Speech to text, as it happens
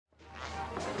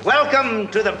Welcome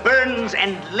to the Burns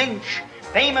and Lynch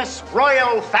famous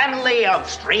royal family of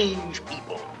strange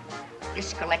people.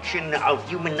 This collection of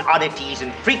human oddities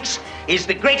and freaks is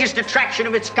the greatest attraction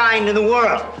of its kind in the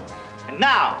world. And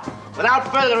now,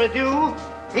 without further ado,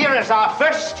 here is our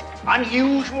first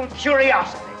unusual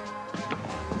curiosity.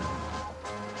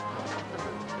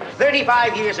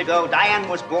 35 years ago, Diane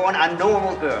was born a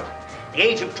normal girl. At the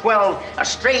age of 12, a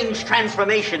strange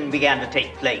transformation began to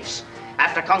take place.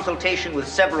 After consultation with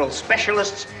several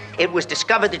specialists, it was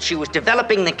discovered that she was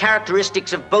developing the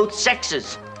characteristics of both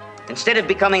sexes. Instead of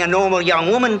becoming a normal young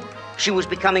woman, she was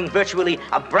becoming virtually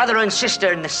a brother and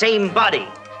sister in the same body.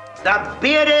 The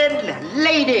Bearded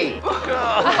Lady. Thank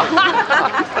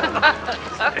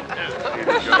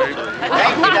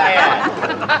you,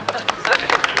 Diane.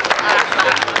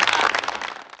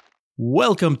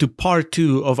 Welcome to part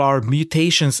 2 of our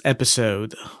Mutations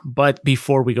episode. But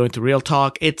before we go into real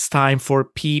talk, it's time for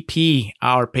PP,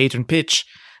 our patron pitch.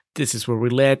 This is where we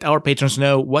let our patrons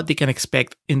know what they can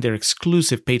expect in their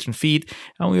exclusive patron feed,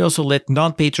 and we also let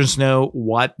non-patrons know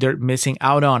what they're missing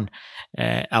out on.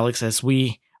 Alex, as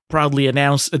we proudly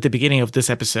announced at the beginning of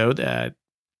this episode,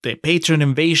 the patron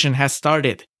invasion has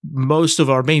started. Most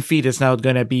of our main feed is now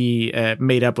going to be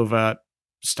made up of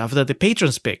stuff that the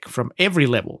patrons pick from every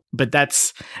level. But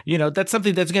that's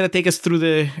something that's going to take us through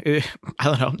the,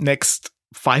 next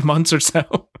 5 months or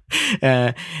so.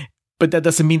 But that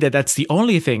doesn't mean that that's the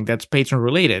only thing that's patron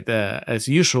related. As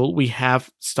usual, we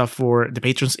have stuff for the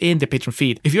patrons in the patron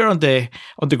feed. If you're on the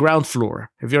ground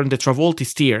floor, if you're on the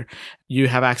Travoltis tier, you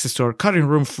have access to our cutting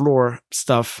room floor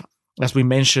stuff. As we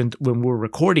mentioned when we were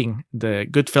recording the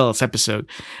Goodfellas episode,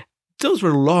 those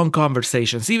were long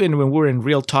conversations. Even when we're in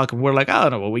real talk and we're like, I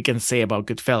don't know what we can say about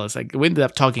Goodfellas. Like, we ended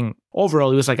up talking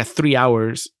overall. It was like a 3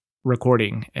 hours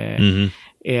recording, and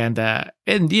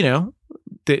you know.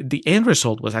 The end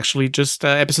result was actually just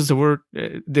episodes that were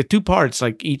the 2 parts,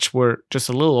 like each were just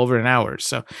a little over an hour.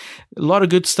 So a lot of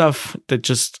good stuff that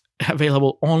just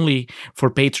available only for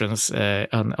patrons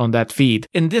on that feed.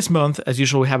 And this month, as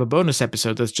usual, we have a bonus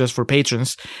episode that's just for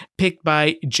patrons, picked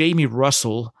by Jamie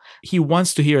Russell. He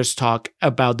wants to hear us talk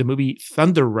about the movie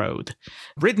Thunder Road,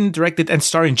 written, directed, and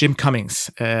starring Jim Cummings.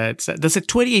 That's a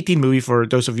 2018 movie for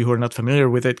those of you who are not familiar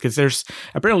with it, because there's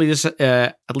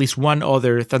at least one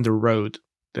other Thunder Road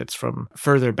that's from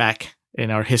further back in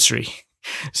our history.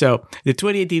 So the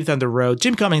 2018 Thunder Road,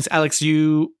 Jim Cummings, Alex,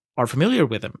 you are familiar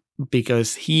with him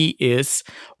because he is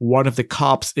one of the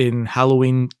cops in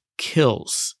Halloween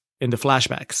Kills in the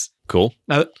flashbacks. Cool.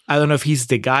 Now, I don't know if he's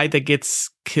the guy that gets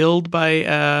killed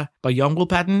by young Will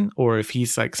Patton or if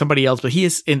he's like somebody else, but he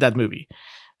is in that movie.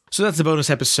 So that's the bonus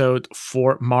episode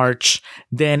for March.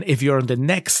 Then if you're on the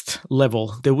next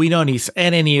level, the Winonis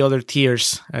and any other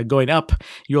tiers going up,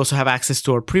 you also have access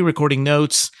to our pre-recording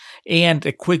notes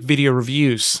and quick video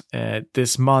reviews.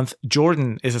 This month,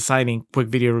 Jordan is assigning quick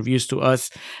video reviews to us.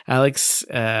 Alex,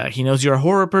 he knows you're a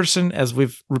horror person, as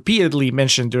we've repeatedly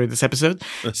mentioned during this episode.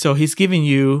 So he's giving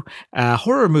you a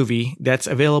horror movie that's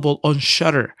available on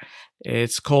Shudder.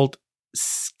 It's called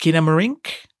Skinamarink.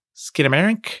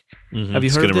 Mm-hmm. Have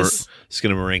you heard of this?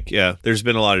 Skinamarink, yeah. There's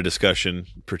been a lot of discussion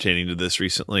pertaining to this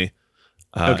recently.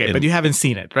 Okay, but you haven't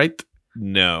seen it, right?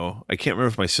 No. I can't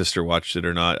remember if my sister watched it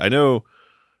or not. I know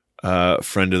a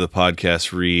friend of the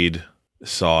podcast, Reed,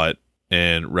 saw it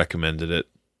and recommended it.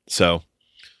 So,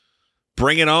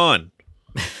 bring it on.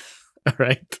 All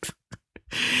right.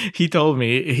 He told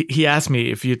me, he asked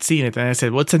me if you'd seen it, and I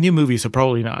said, well, it's a new movie, so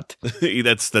probably not.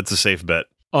 That's a safe bet.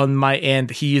 On my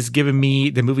end, he has given me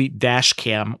the movie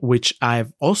Dashcam, which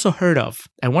I've also heard of.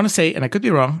 I want to say, and I could be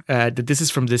wrong, that this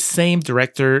is from the same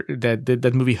director that did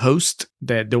that movie Host.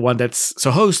 The one that's...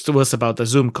 So Host was about a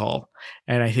Zoom call.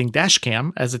 And I think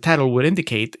Dashcam, as the title would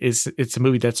indicate, it's a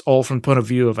movie that's all from the point of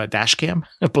view of a dashcam,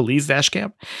 a police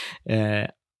dashcam.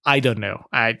 I don't know.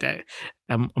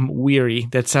 I'm weary.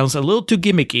 That sounds a little too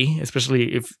gimmicky,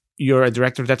 especially if you're a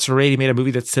director that's already made a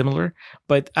movie that's similar.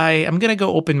 But I'm going to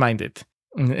go open-minded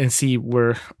and see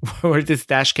where this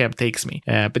Dashcam takes me.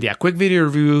 But yeah, quick video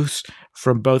reviews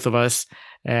from both of us.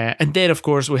 And then, of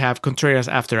course, we have Contreras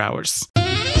After Hours.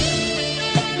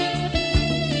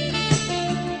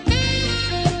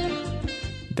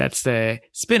 That's the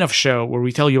spin-off show where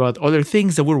we tell you about other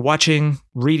things that we're watching,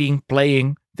 reading,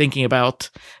 playing, thinking about.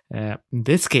 In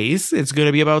this case, it's going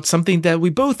to be about something that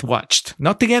we both watched.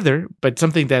 Not together, but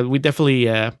something that we definitely...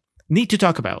 need to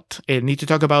talk about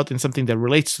in something that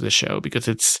relates to the show because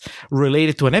it's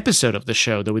related to an episode of the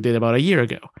show that we did about a year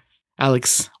ago.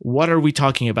 Alex, what are we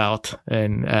talking about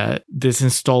in this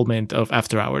installment of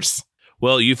After Hours?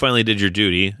 Well, you finally did your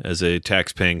duty as a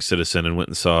tax-paying citizen and went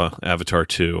and saw Avatar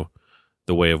 2,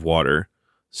 The Way of Water.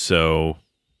 So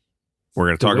we're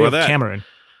going to talk about that. Cameron.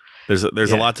 There's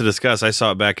a lot to discuss. I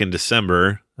saw it back in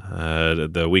December,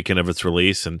 the weekend of its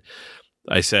release, and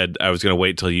I said I was going to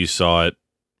wait till you saw it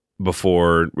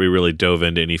before we really dove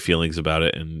into any feelings about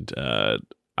it, and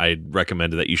I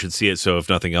recommended that you should see it. So if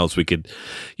nothing else, we could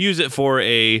use it for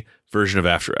a version of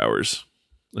After Hours,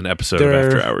 an episode of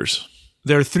After Hours.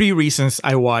 There are 3 reasons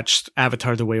I watched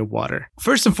Avatar: The Way of Water.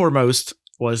 First and foremost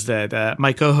was that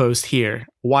my co-host here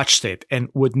watched it and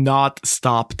would not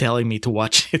stop telling me to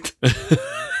watch it.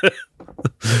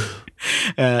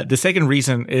 The second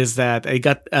reason is that I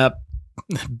got a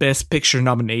Best Picture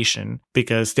nomination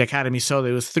because the Academy saw that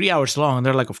it was 3 hours long, and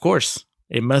they're like, of course,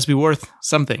 it must be worth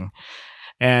something.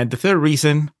 And the third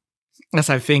reason, as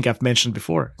I think I've mentioned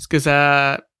before, is because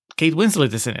Kate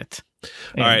Winslet is in it.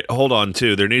 All right, hold on,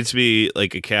 too. There needs to be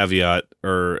like a caveat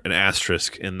or an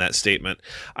asterisk in that statement.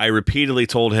 I repeatedly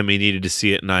told him he needed to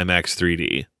see it in IMAX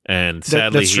 3D, and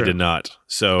sadly he did not.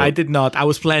 So I did not. I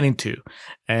was planning to.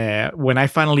 When I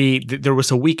finally, there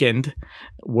was a weekend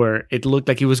where it looked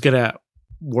like it was going to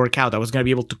work out. I was going to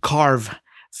be able to carve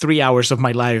 3 hours of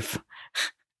my life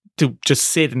to just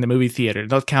sit in the movie theater,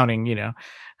 not counting,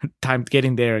 time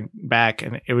getting there and back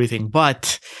and everything.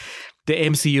 But the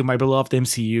MCU, my beloved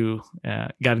MCU,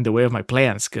 got in the way of my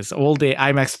plans because all the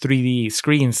IMAX 3D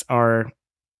screens are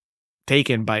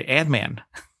taken by Ant-Man.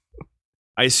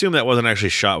 I assume that wasn't actually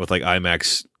shot with like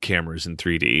IMAX cameras in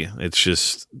 3D. It's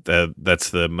just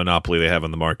that's the monopoly they have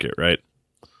on the market, right?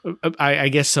 I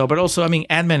guess so. But also, I mean,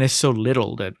 Ant-Man is so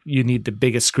little that you need the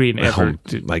biggest screen ever.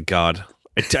 Oh, my God.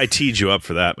 I teed you up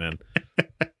for that, man.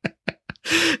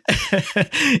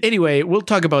 Anyway, we'll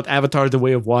talk about Avatar: The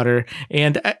Way of Water,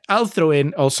 and I'll throw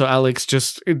in also, Alex,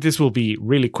 this will be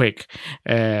really quick.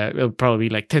 It'll probably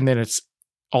be like 10 minutes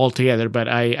altogether, but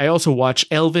I also watched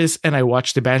Elvis and I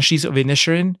watched The Banshees of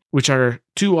Inisherin, which are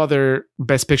 2 other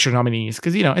Best Picture nominees,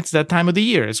 because, it's that time of the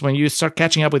year. It's when you start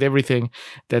catching up with everything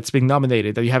that's been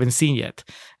nominated that you haven't seen yet.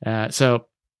 So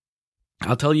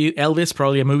I'll tell you, Elvis,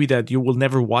 probably a movie that you will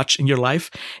never watch in your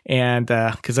life, and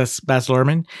because that's Baz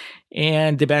Luhrmann.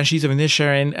 And The Banshees of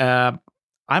Inisherin,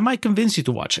 I might convince you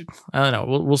to watch it. I don't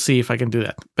know. We'll see if I can do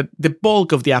that. But the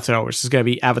bulk of the After Hours is going to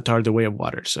be Avatar: The Way of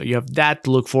Water. So you have that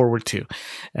to look forward to.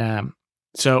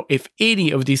 So if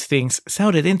any of these things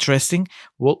sounded interesting,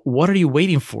 well, what are you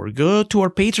waiting for? Go to our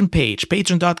Patreon page,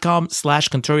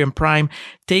 patreon.com/Contrarian Prime.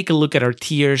 Take a look at our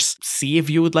tiers. See if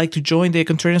you would like to join the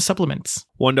Contrarian supplements.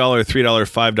 $1, $3,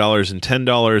 $5, and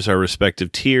 $10 are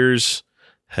respective tiers.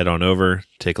 Head on over,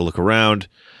 take a look around,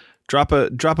 drop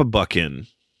a buck in.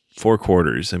 4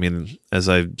 quarters. I mean, as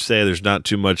I say, there's not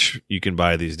too much you can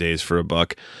buy these days for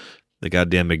 $1. The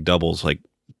goddamn McDouble's like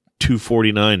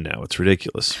 $2.49 now. It's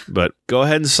ridiculous. But go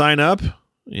ahead and sign up.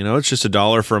 It's just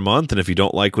 $1 for a month. And if you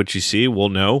don't like what you see, we'll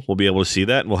know. We'll be able to see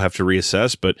that and we'll have to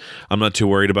reassess. But I'm not too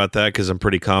worried about that because I'm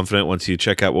pretty confident once you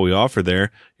check out what we offer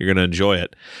there, you're going to enjoy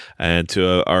it. And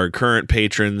to our current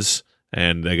patrons,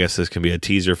 and I guess this can be a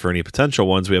teaser for any potential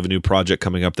ones, we have a new project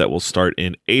coming up that will start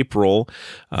in April.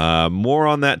 More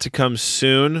on that to come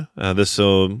soon. This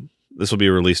will be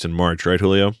released in March, right,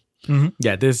 Julio? Mm-hmm.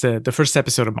 Yeah, this is the first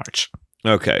episode of March.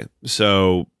 Okay,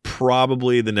 so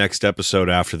probably the next episode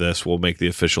after this, we'll make the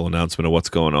official announcement of what's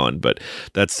going on. But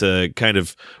that's to kind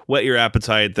of whet your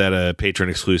appetite that a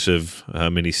patron-exclusive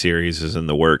mini-series is in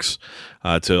the works.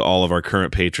 To all of our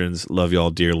current patrons, love you all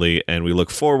dearly, and we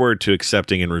look forward to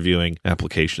accepting and reviewing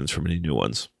applications from any new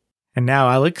ones. And now,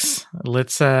 Alex,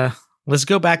 let's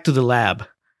go back to the lab.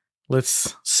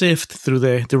 Let's sift through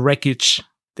the wreckage,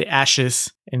 the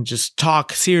ashes, and just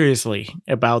talk seriously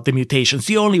about the mutations.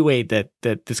 The only way that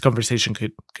this conversation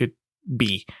could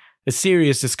be a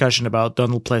serious discussion about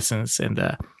Donald Pleasence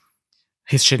and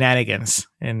his shenanigans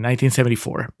in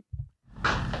 1974.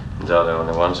 They're the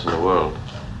only ones in the world.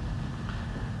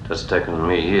 It's taken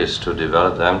me years to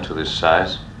develop them to this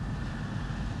size.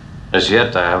 As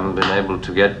yet, I haven't been able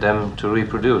to get them to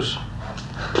reproduce.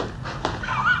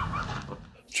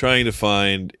 Trying to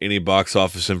find any box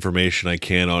office information I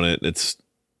can on it. It's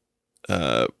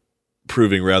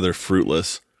proving rather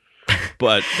fruitless.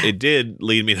 But it did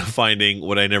lead me to finding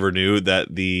what I never knew,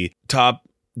 that the top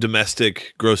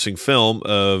domestic grossing film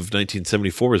of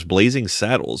 1974 was Blazing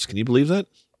Saddles. Can you believe that?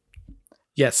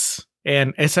 Yes.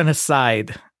 And as an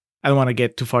aside, I don't want to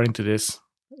get too far into this,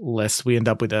 lest we end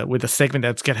up with a segment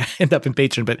that's going to end up in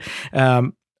Patreon. But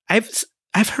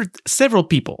I've heard several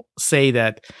people say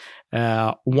that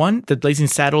one, that Blazing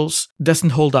Saddles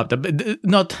doesn't hold up.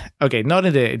 Not in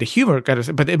the humor kind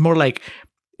of, but more like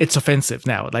it's offensive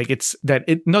now. Like it's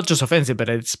not just offensive, but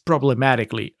it's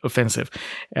problematically offensive.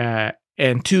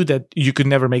 And two, that you could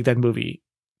never make that movie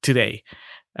today.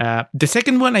 The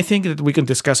second one, I think that we can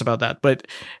discuss about that. But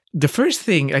the first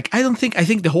thing, like, I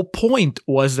think the whole point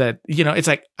was that, it's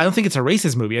like, I don't think it's a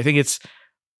racist movie. I think it's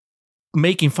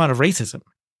making fun of racism.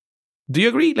 Do you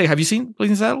agree? Like, have you seen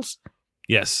Blazing Saddles?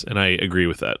 Yes, and I agree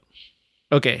with that.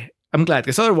 Okay, I'm glad,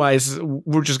 because otherwise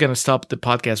we're just going to stop the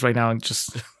podcast right now and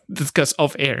just discuss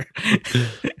off air.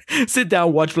 Sit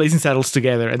down, watch Blazing Saddles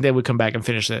together, and then we come back and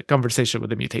finish the conversation with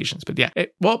the Mutations. But yeah,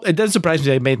 it doesn't surprise me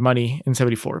they made money in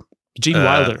 1974. Gene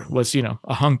Wilder was,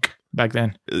 a hunk back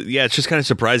then. Yeah, it's just kind of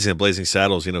surprising that Blazing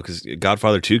Saddles, because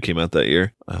Godfather 2 came out that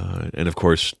year. And of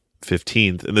course,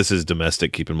 15th, and this is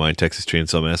domestic, keep in mind, Texas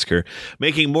Chainsaw Massacre,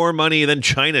 making more money than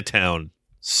Chinatown.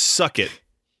 Suck it.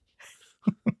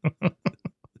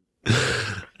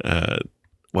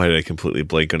 Why did I completely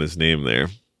blank on his name there?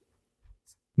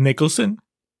 Nicholson?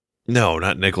 No,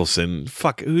 not Nicholson.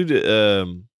 Fuck, who did...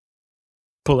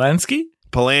 Polanski?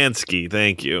 Polanski,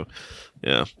 thank you.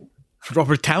 Yeah.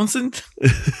 Robert Townsend?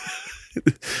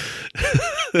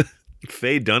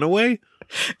 Faye Dunaway?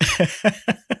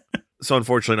 So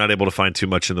unfortunately not able to find too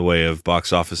much in the way of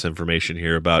box office information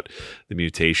here about the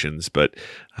Mutations. But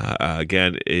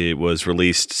again, it was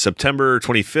released September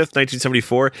 25th,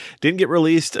 1974. Didn't get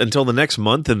released until the next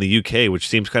month in the UK, which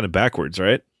seems kind of backwards,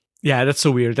 right? Yeah, that's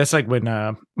so weird. That's like when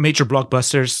major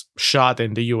blockbusters shot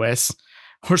in the US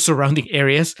or surrounding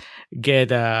areas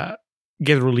get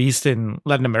released in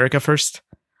Latin America first.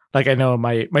 Like, I know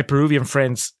my Peruvian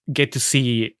friends get to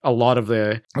see a lot of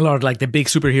the big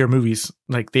superhero movies.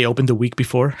 Like, they opened the week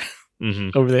before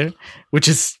over there, which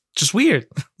is just weird.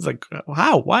 It's like,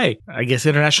 how? Why? I guess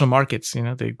international markets,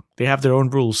 they have their own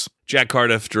rules. Jack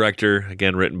Cardiff, director,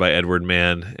 again written by Edward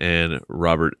Mann and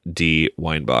Robert D.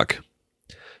 Weinbach.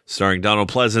 Starring Donald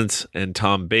Pleasance and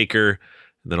Tom Baker.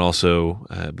 And then also,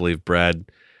 I believe, Brad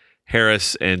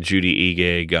Harris and Judy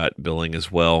Ige got billing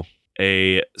as well.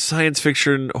 A science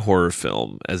fiction horror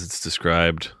film, as it's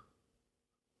described.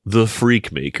 The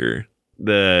Freak Maker.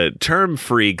 The term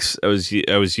freaks I was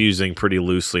using pretty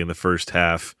loosely in the first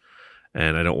half,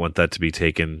 and I don't want that to be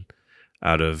taken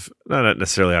out of, not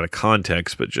necessarily out of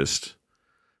context, but just,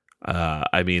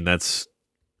 that's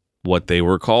what they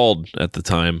were called at the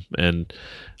time. And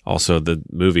also the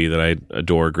movie that I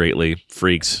adore greatly,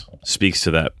 Freaks, speaks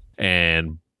to that.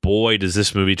 And boy, does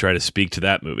this movie try to speak to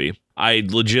that movie. I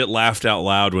legit laughed out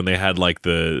loud when they had like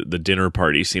the dinner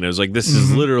party scene. I was like, this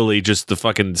is literally just the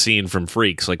fucking scene from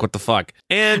Freaks. Like, what the fuck?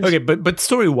 And okay, but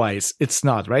story wise, it's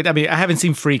not, right? I mean, I haven't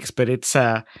seen Freaks, but it's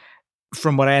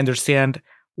from what I understand,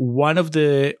 one of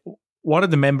the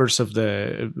members of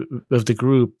the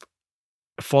group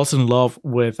falls in love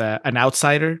with an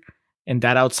outsider, and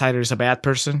that outsider is a bad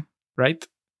person, right?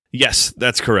 Yes,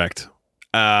 that's correct.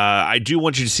 I do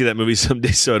want you to see that movie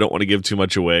someday, so I don't want to give too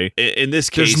much away. In this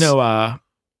case, there's no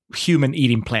human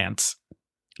eating plants.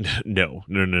 No.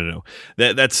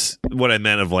 That's what I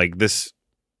meant. Of like, this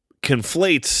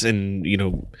conflates and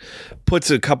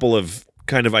puts a couple of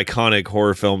kind of iconic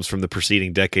horror films from the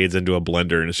preceding decades into a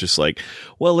blender, and it's just like,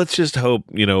 well, let's just hope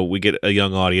we get a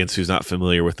young audience who's not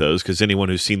familiar with those, because anyone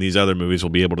who's seen these other movies will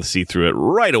be able to see through it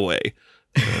right away.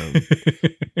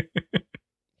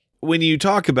 When you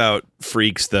talk about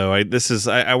Freaks, though, I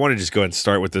want to just go ahead and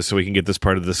start with this so we can get this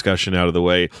part of the discussion out of the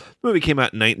way. The movie came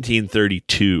out in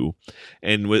 1932,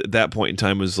 and at that point in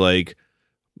time was like,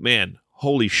 man,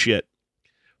 holy shit.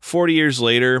 40 years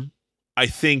later, I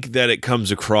think that it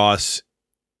comes across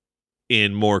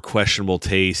in more questionable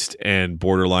taste and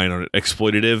borderline on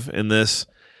exploitative in this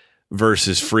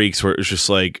versus Freaks, where it was just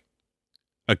like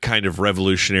a kind of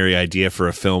revolutionary idea for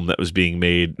a film that was being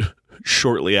made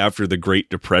shortly after the Great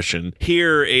Depression.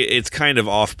 Here, it's kind of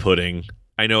off-putting.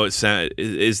 I know is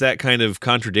that kind of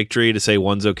contradictory to say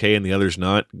one's okay and the other's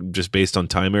not, just based on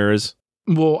time eras?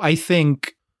 Well, I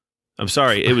think... I'm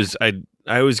sorry, it was... I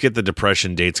always get the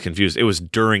Depression dates confused. It was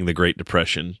during the Great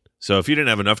Depression. So if you didn't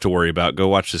have enough to worry about, go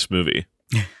watch this movie.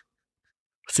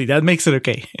 See, that makes it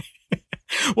okay.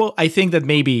 Well, I think that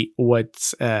maybe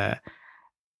what's...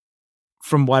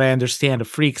 from what I understand of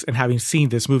Freaks and having seen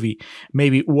this movie,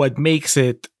 maybe what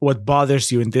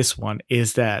bothers you in this one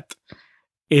is that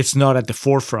it's not at the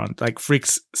forefront. Like,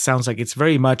 Freaks sounds like it's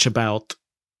very much about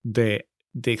the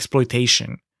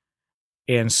exploitation.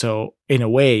 And so in a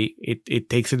way, it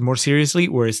takes it more seriously.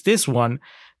 Whereas this one,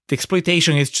 the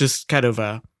exploitation is just kind of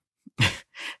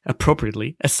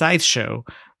appropriately, a sideshow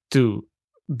to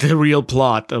the real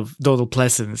plot of Donald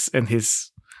Pleasance and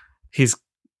his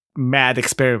mad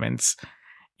experiments.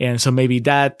 And so maybe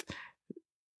that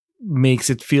makes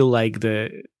it feel like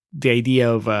the idea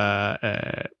of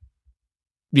a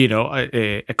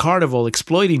carnival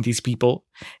exploiting these people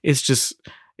is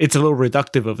it's a little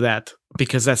reductive of that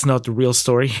because that's not the real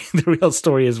story. The real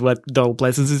story is what Donald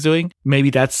Pleasence is doing. Maybe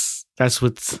that's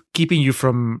what's keeping you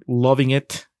from loving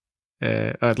it.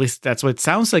 Or at least that's what it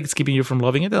sounds like. It's keeping you from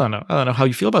loving it. I don't know how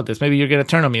you feel about this. Maybe you're going to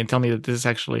turn on me and tell me that this is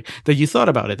actually, that you thought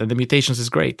about it and the Mutations is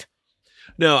great.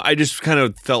 No, I just kind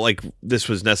of felt like this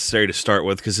was necessary to start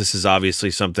with because this is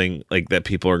obviously something like that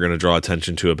people are going to draw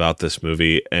attention to about this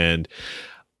movie. And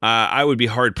I would be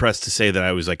hard pressed to say that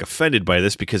I was like offended by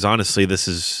this because honestly, this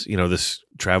is, this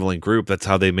traveling group. That's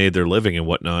how they made their living and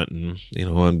whatnot. And,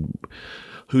 and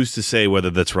who's to say whether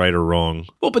that's right or wrong?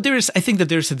 Well, but I think that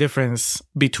there's a difference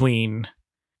between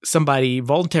somebody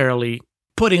voluntarily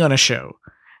putting on a show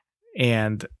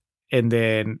and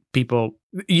then people,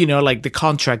 like the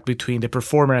contract between the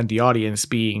performer and the audience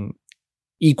being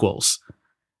equals,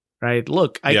 right?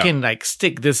 Look, I can like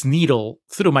stick this needle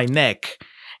through my neck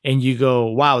and you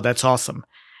go, wow, that's awesome.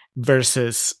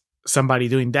 Versus somebody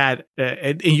doing that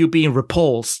and you being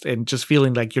repulsed and just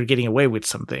feeling like you're getting away with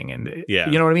something. And you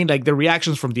know what I mean? Like the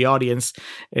reactions from the audience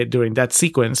during that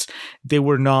sequence, they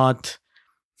were not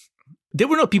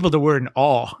people that were in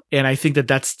awe. And I think that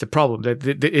that's the problem, that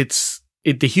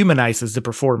it dehumanizes the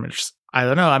performers. I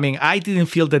don't know. I mean, I didn't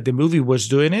feel that the movie was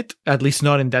doing it, at least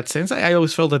not in that sense. I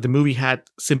always felt that the movie had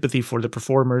sympathy for the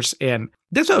performers. And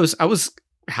that's why I was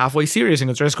halfway serious in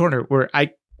the Dress Corner, where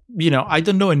I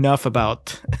don't know enough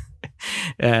about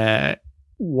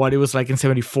what it was like in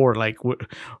 74. Like,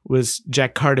 was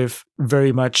Jack Cardiff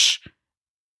very much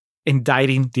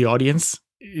indicting the audience?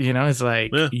 It's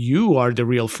like, you are the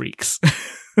real freaks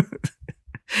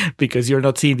because you're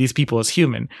not seeing these people as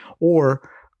human. Or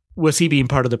was he being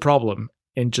part of the problem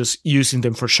and just using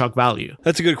them for shock value?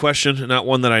 That's a good question. Not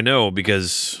one that I know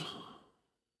because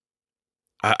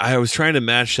I was trying to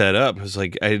match that up. I was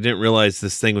like, I didn't realize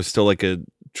this thing was still like a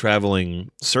traveling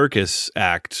circus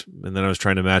act. And then I was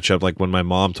trying to match up like when my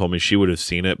mom told me she would have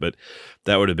seen it, but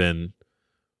that would have been,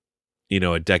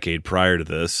 a decade prior to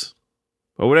this.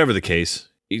 But whatever the case,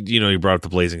 you brought up the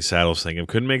Blazing Saddles thing. I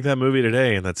couldn't make that movie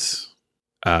today. And that's,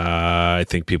 I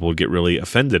think people would get really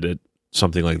offended at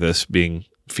something like this being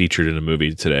featured in a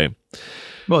movie today.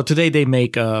 Well, today they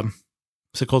make,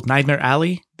 what's it called? Nightmare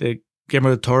Alley, the Guillermo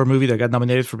del Toro movie that got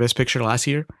nominated for Best Picture last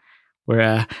year,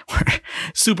 where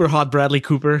super hot Bradley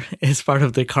Cooper is part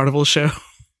of the Carnival show.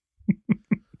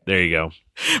 There you go.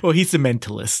 Well, he's a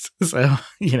mentalist, so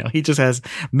he just has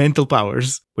mental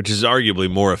powers, which is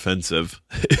arguably more offensive.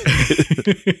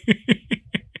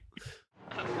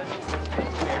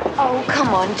 Oh, come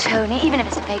on, Tony. Even if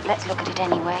it's fake, let's look at it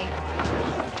anyway.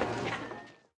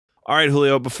 All right,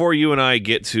 Julio, before you and I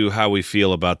get to how we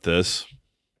feel about this,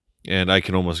 and I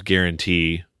can almost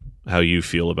guarantee how you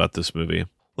feel about this movie,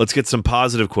 let's get some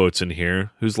positive quotes in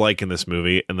here. Who's liking this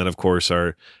movie? And then, of course,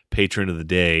 our patron of the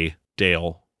day,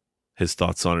 Dale, his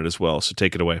thoughts on it as well. So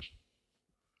take it away.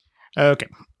 Okay.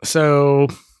 So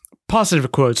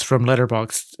positive quotes from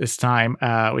Letterboxd this time.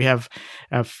 We have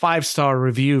a 5-star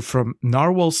review from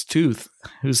Narwhal's Tooth,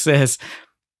 who says,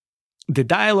 "The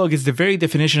dialogue is the very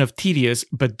definition of tedious,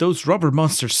 but those rubber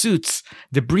monster suits,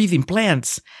 the breathing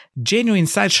plants, genuine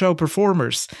sideshow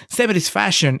performers, 70s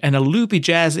fashion, and a loopy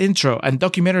jazz intro, and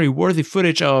documentary-worthy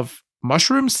footage of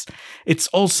mushrooms? It's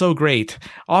all so great.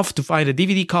 Off to find a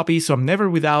DVD copy, so I'm never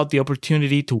without the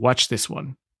opportunity to watch this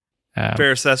one."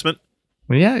 Fair assessment.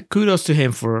 Yeah, kudos to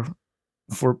him for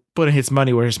putting his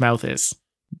money where his mouth is.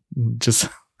 Just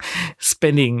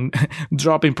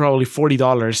dropping probably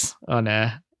 $40 on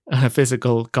a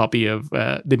physical copy of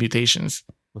The Mutations.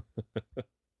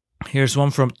 Here's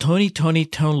one from Tony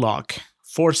Tonelock.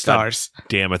 4 stars. God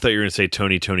damn, I thought you were going to say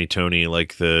Tony,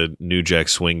 like the New Jack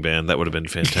Swing Band. That would have been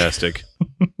fantastic.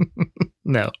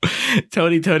 No.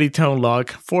 Tony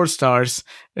Tonelock. 4 stars.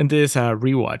 And this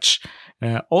rewatch.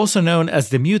 Also known as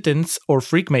The Mutants or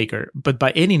Freakmaker, but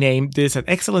by any name, this is an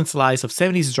excellent slice of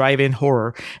 70s drive-in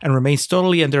horror and remains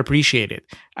totally underappreciated.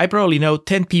 I probably know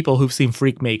 10 people who've seen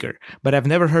Freakmaker, but I've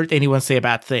never heard anyone say a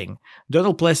bad thing.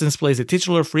 Donald Pleasence plays the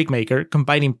titular Freakmaker,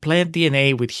 combining plant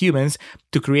DNA with humans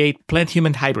to create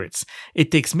plant-human hybrids.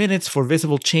 It takes minutes for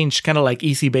visible change, kind of like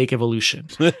Easy Bake Evolution.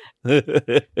 All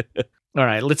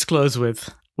right, let's close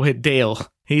with Dale.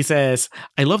 He says,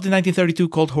 "I love the 1932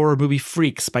 cult horror movie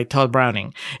Freaks by Todd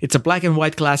Browning. It's a black and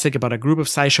white classic about a group of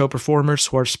sideshow performers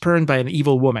who are spurned by an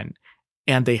evil woman.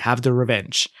 And they have their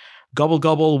revenge. Gobble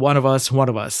gobble, one of us.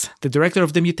 The director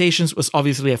of The Mutations was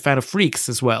obviously a fan of Freaks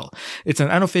as well. It's an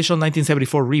unofficial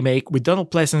 1974 remake with Donald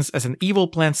Pleasence as an evil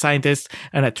plant scientist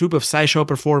and a troupe of sideshow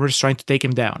performers trying to take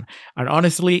him down. And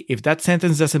honestly, if that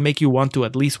sentence doesn't make you want to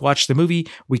at least watch the movie,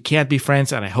 we can't be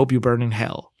friends and I hope you burn in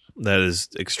hell." That is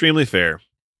extremely fair.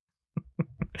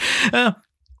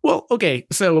 Well, okay.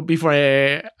 So before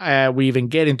we even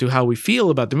get into how we feel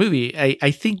about the movie,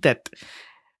 I think that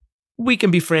we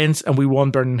can be friends and we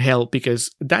won't burn in hell,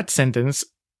 because that sentence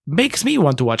makes me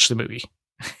want to watch the movie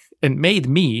and made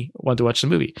me want to watch the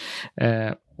movie.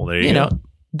 Well, there you know, go.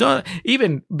 don't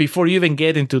even before you even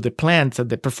get into the plants and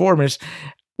the performers,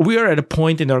 we are at a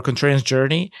point in our contrarian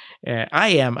journey. I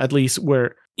am, at least,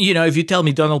 where, if you tell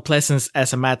me Donald Pleasence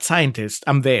as a mad scientist,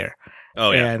 I'm there.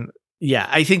 Oh, yeah. And yeah,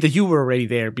 I think that you were already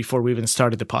there before we even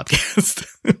started the podcast.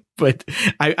 But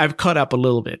I've caught up a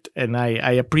little bit, and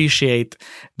I appreciate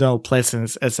Donald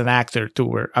Pleasence as an actor to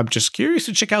where I'm just curious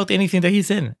to check out anything that he's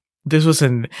in. This was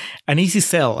an easy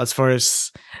sell as far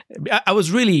as I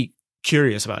was really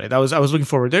curious about it. I was looking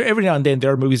forward. There every now and then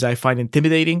there are movies I find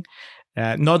intimidating,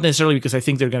 not necessarily because I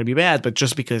think they're going to be bad, but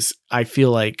just because I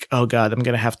feel like, oh God, I'm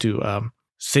going to have to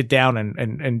sit down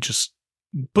and just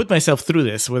put myself through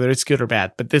this, whether it's good or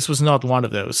bad. But this was not one of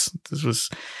those.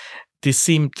 This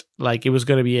seemed like it was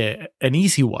going to be an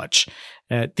easy watch.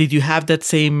 Did you have that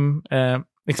same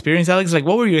experience, Alex? Like,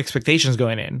 what were your expectations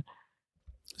going in?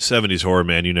 70s horror,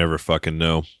 man. You never fucking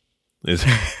know.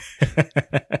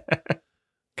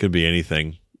 Could be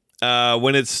anything.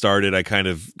 When it started, I kind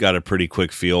of got a pretty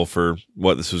quick feel for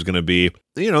what this was going to be.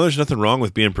 There's nothing wrong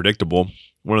with being predictable.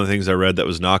 One of the things I read that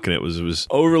was knocking it was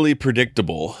overly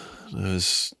predictable. I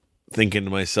was thinking to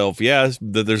myself, yeah,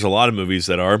 that there's a lot of movies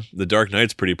that are. The Dark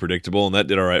Knight's pretty predictable, and that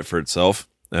did all right for itself.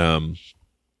 Not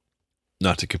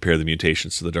to compare the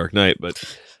Mutations to the Dark Knight, but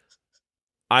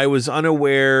I was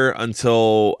unaware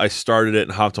until I started it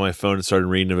and hopped on my phone and started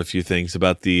reading a few things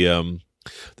about the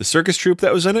circus troupe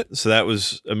that was in it. So that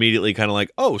was immediately kind of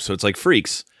like, oh, so it's like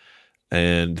Freaks.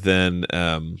 And then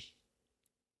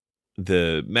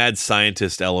the mad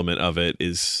scientist element of it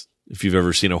is, if you've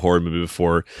ever seen a horror movie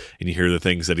before and you hear the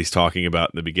things that he's talking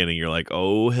about in the beginning, you're like,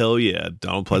 oh, hell yeah,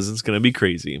 Donald Pleasence's going to be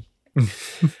crazy.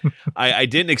 I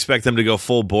didn't expect them to go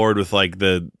full board with like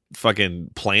the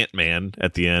fucking plant man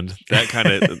at the end. That kind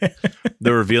of,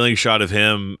 the revealing shot of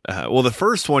him. Well, the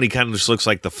first one, he kind of just looks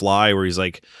like the Fly, where he's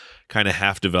like kind of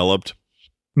half developed.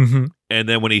 Mm-hmm. And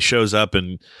then when he shows up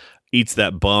and eats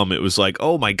that bum, it was like,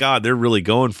 oh my God, they're really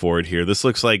going for it here. This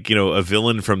looks like, a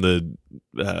villain from the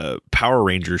Power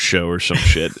Rangers show or some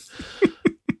shit.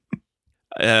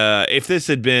 If this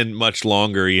had been much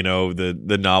longer,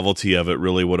 the novelty of it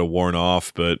really would have worn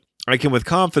off. But I can with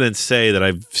confidence say that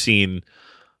I've seen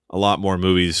a lot more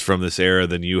movies from this era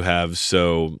than you have.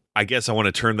 So I guess I want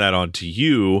to turn that on to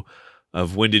you.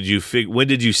 Of when did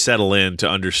you settle in to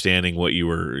understanding what you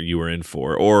were in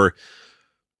for? Or,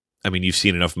 I mean, you've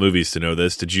seen enough movies to know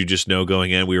this. Did you just know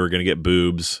going in we were going to get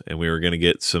boobs and we were going to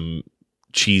get some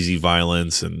cheesy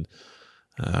violence? And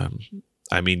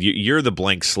I mean, you're the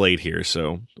blank slate here.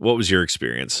 So what was your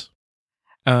experience?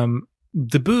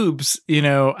 The boobs,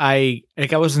 I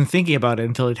wasn't thinking about it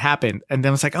until it happened. And then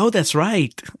I was like, oh, that's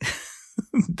right.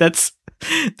 that's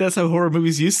how horror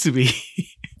movies used to be.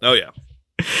 Oh, yeah.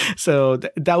 So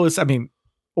that was, I mean,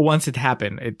 once it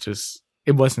happened,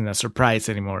 it wasn't a surprise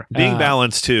anymore. Being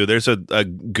balanced too. There's a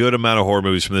good amount of horror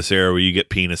movies from this era where you get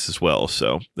penis as well.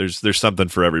 So there's something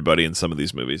for everybody in some of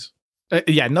these movies.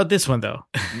 Yeah, not this one though.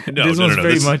 This one's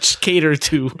very much catered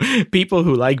to people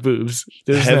who like boobs.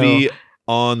 There's heavy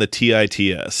on the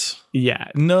TITS. Yeah,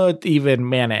 not even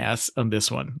man ass on this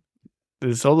one.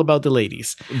 It's all about the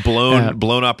ladies.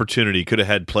 Blown opportunity. Could have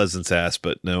had Pleasance ass,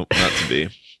 but no, not to be.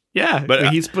 Yeah,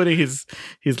 but he's putting his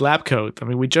lab coat. I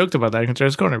mean, we joked about that in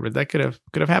Contrarian's Corner, but that could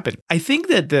have happened. I think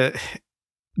that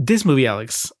this movie,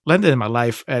 Alex, landed in my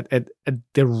life at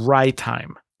the right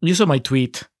time. You saw my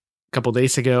tweet a couple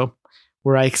days ago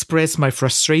where I expressed my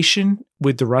frustration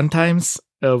with the runtimes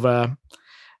of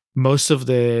most of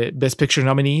the Best Picture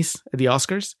nominees at the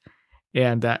Oscars.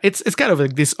 And it's kind of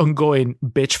like this ongoing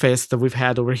bitch fest that we've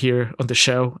had over here on the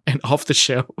show and off the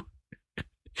show,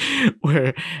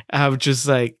 where I'm just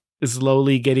like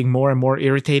slowly getting more and more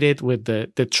irritated with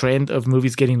the trend of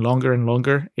movies getting longer and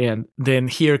longer. And then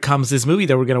here comes this movie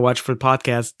that we're going to watch for the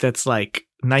podcast that's like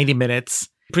 90 minutes,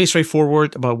 pretty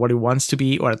straightforward about what it wants to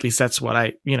be, or at least that's what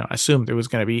I assumed it was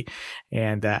going to be.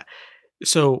 And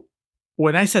so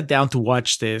when I sat down to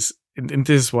watch this, and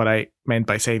this is what I meant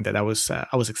by saying that I was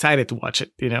excited to watch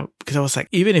it, because I was like,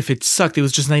 even if it sucked, it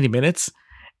was just 90 minutes.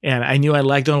 And I knew I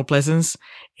liked Donald Pleasence,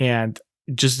 and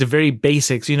just the very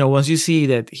basics, once you see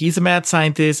that he's a mad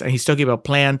scientist and he's talking about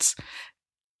plants,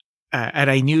 and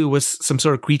I knew it was some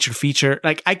sort of creature feature,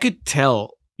 like I could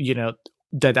tell,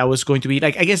 that I was going to be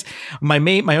like, I guess my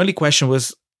only question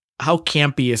was, how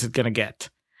campy is it going to get?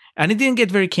 And it didn't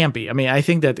get very campy. I mean, I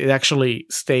think that it actually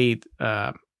stayed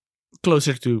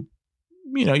closer to,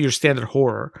 your standard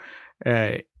horror.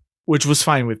 which was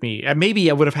fine with me. And maybe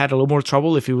I would have had a little more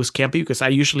trouble if it was campy, because I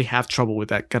usually have trouble with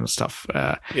that kind of stuff.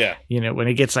 When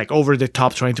it gets like over the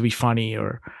top trying to be funny,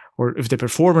 or if the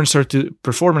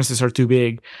performances are too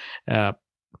big.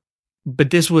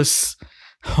 But this was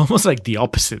almost like the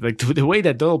opposite. Like the way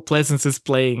that Donald Pleasance is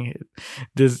playing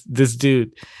this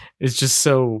dude is just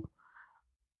so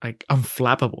like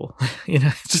unflappable.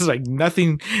 It's just like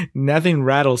nothing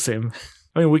rattles him.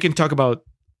 I mean, we can talk about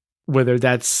whether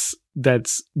that's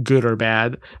good or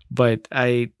bad, but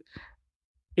it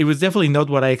was definitely not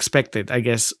what I expected, I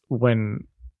guess, once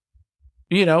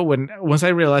I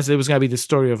realized it was going to be the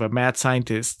story of a mad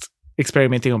scientist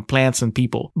experimenting on plants and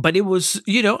people. But it was,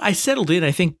 I settled in,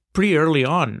 I think, pretty early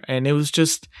on. And it was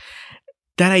just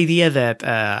that idea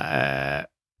that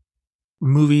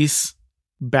movies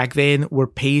back then were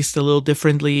paced a little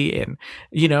differently. And,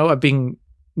 I've been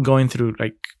going through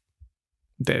like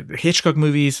the Hitchcock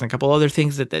movies and a couple other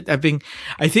things that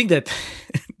I think that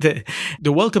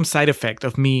the welcome side effect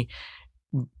of me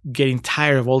getting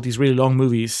tired of all these really long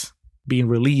movies being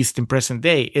released in present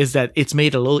day is that it's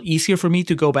made a little easier for me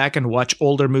to go back and watch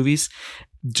older movies,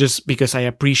 just because I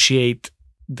appreciate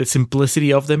the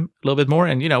simplicity of them a little bit more.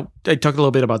 And, I talked a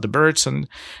little bit about The Birds and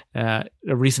a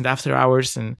recent After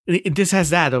Hours. And this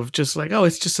has that of just like, oh,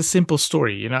 it's just a simple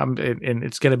story, and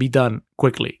it's going to be done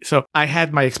quickly. So I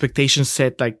had my expectations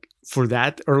set like for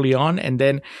that early on. And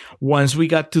then once we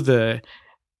got to the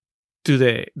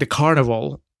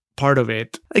carnival part of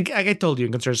it, like I told you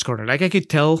in Concerns Corner, like I could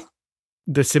tell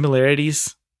the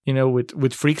similarities,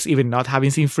 with Freaks, even not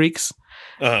having seen Freaks.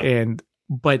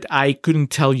 But I couldn't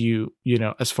tell you,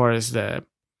 as far as the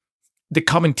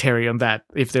commentary on that,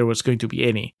 if there was going to be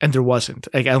any. And there wasn't.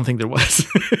 Like, I don't think there was.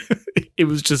 It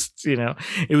was just,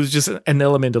 it was just an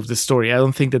element of the story. I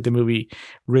don't think that the movie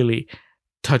really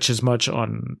touches much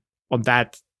on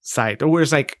that side. Or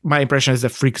whereas, like, my impression is that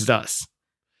Freaks does.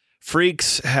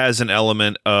 Freaks has an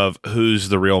element of who's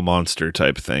the real monster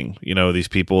type thing. These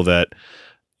people that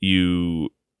you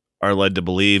are led to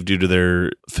believe due to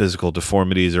their physical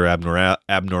deformities or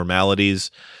abnormalities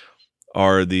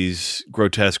are these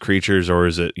grotesque creatures, or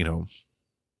is it,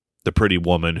 the pretty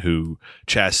woman who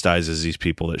chastises these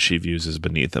people that she views as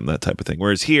beneath them, that type of thing.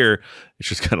 Whereas here, it's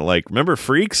just kind of like, remember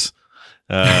Freaks?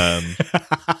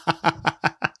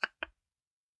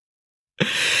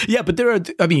 Yeah, but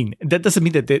that doesn't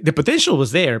mean that the potential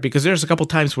was there, because there's a couple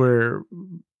times where,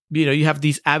 you have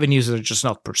these avenues that are just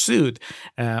not pursued.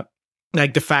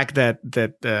 Like the fact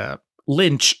that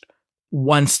Lynch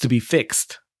wants to be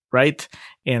fixed, right?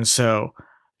 And so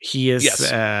he is,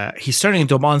 he's turning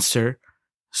into a monster.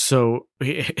 So,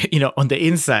 on the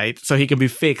inside, so he can be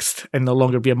fixed and no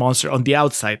longer be a monster on the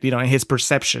outside, in his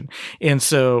perception. And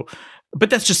so, but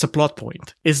that's just a plot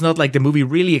point. It's not like the movie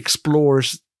really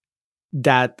explores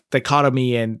that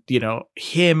dichotomy and,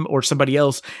 him or somebody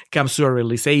else comes to a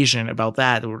realization about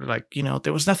that, or like,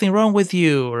 there was nothing wrong with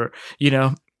you, or,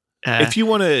 if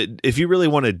you really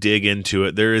want to dig into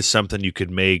it, there is something you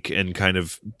could make and kind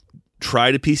of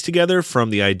try to piece together from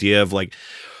the idea of like,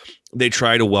 they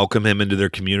try to welcome him into their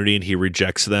community and he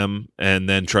rejects them and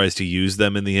then tries to use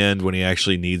them in the end when he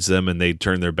actually needs them and they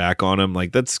turn their back on him.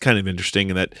 Like, that's kind of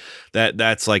interesting. And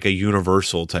that's like a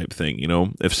universal type thing.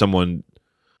 If someone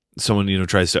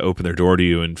tries to open their door to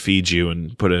you and feed you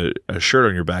and put a shirt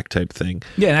on your back type thing.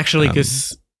 Yeah. And actually,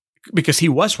 because he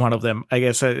was one of them, I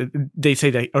guess they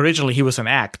say that originally he was an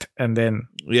act, and then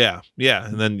yeah,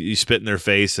 and then you spit in their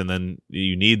face, and then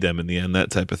you need them in the end, that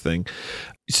type of thing.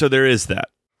 So there is that.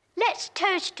 Let's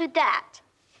toast to that.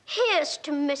 Here's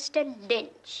to Mr.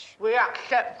 Lynch. We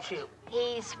accept you.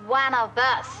 He's one of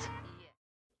us.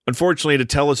 Unfortunately, to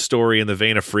tell a story in the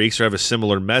vein of Freaks or have a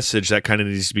similar message, that kind of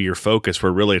needs to be your focus,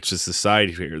 where really it's just the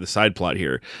side plot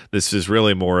here. This is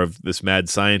really more of this mad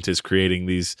scientist creating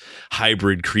these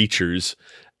hybrid creatures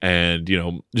and,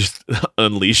 just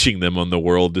unleashing them on the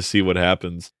world to see what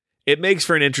happens. It makes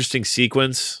for an interesting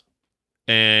sequence,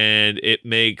 and it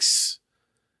makes,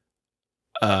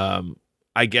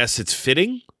 I guess it's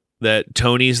fitting that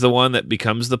Tony's the one that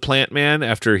becomes the plant man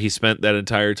after he spent that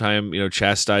entire time,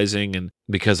 chastising, and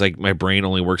because like my brain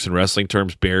only works in wrestling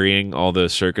terms, burying all the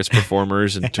circus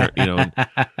performers and and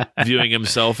viewing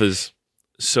himself as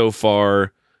so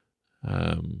far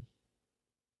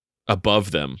above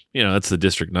them. That's the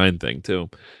District 9 thing too.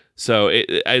 So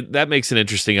that makes an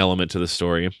interesting element to the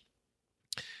story.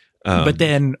 But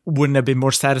then wouldn't it have been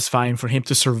more satisfying for him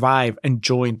to survive and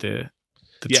join the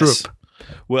troupe?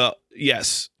 Well,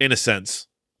 yes, in a sense.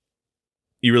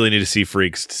 You really need to see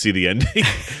Freaks to see the ending.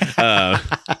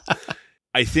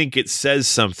 I think it says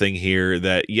something here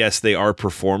that, yes, they are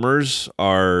performers,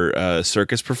 are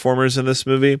circus performers in this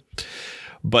movie,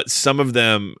 but some of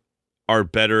them are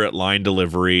better at line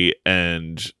delivery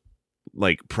and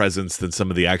like presence than some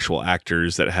of the actual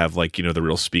actors that have like, you know, the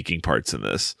real speaking parts in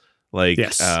this. Like,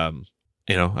 Yes.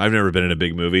 you know, I've never been in a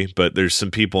big movie, but there's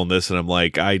some people in this and I'm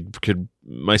like,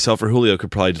 myself or Julio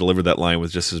could probably deliver that line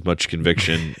with just as much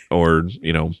conviction or,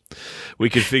 you know, we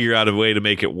could figure out a way to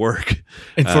make it work.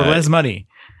 And for less money.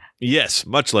 Yes,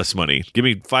 much less money. Give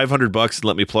me $500 and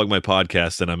let me plug my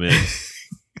podcast and I'm in.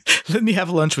 Let me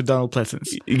have lunch with Donald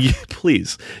Pleasance. Yeah,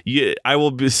 please. Yeah, I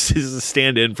will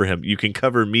stand in for him. You can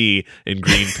cover me in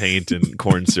green paint and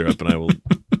corn syrup and I will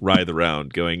writhe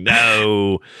around going,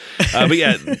 no. But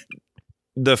yeah,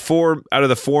 out of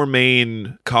the four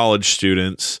main college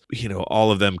students, you know,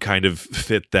 all of them kind of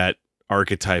fit that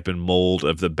archetype and mold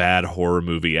of the bad horror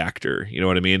movie actor. You know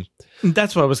what I mean?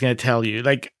 That's what I was going to tell you.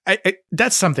 Like,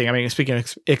 that's something. I mean, speaking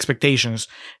of expectations,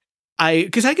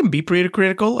 because I can be pretty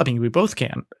critical. I mean, we both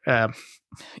can.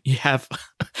 You have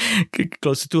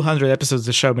close to 200 episodes of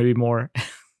the show, maybe more,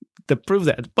 to prove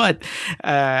that. But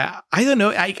I don't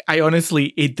know. I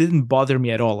honestly, it didn't bother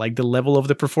me at all. Like the level of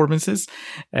the performances.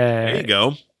 There you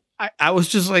go. I was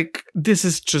just like, this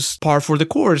is just par for the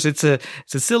course. It's a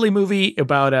silly movie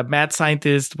about a mad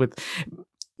scientist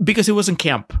because it wasn't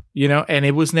camp, you know, and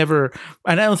it was never.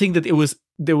 And I don't think that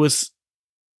there was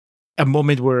a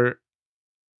moment where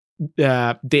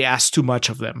they asked too much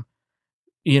of them.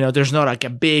 You know, there's not like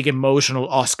a big emotional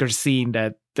Oscar scene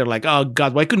that they're like, oh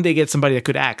God, why couldn't they get somebody that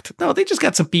could act? No, they just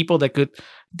got some people that could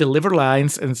deliver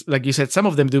lines, and like you said, some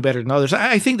of them do better than others.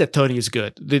 I think that Tony is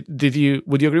good. Would you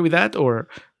agree with that, or?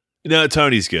 No,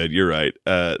 Tony's good. You're right.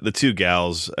 The two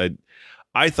gals,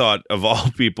 I thought of all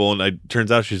people, and it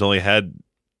turns out she's only had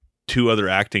 2 other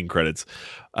acting credits.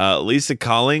 Lisa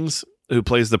Collins, who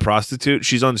plays the prostitute,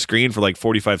 she's on screen for like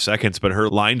 45 seconds, but her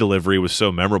line delivery was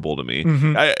so memorable to me.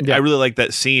 Mm-hmm. I really like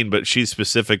that scene, but she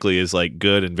specifically is like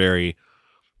good and very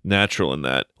natural in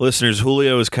that. Listeners,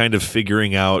 Julio is kind of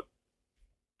figuring out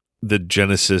the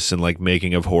genesis and like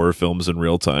making of horror films in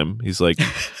real time. He's like,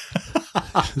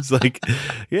 it's like,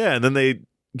 yeah, and then they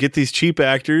get these cheap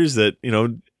actors that, you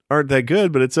know, aren't that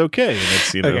good, but it's okay. And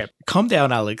it's, you know, okay, calm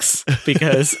down, Alex,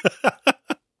 because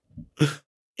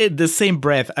in the same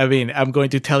breath, I mean, I'm going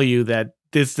to tell you that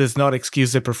this does not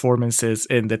excuse the performances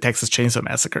in the Texas Chainsaw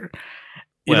Massacre.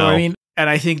 You know what I mean? And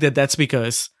I think that that's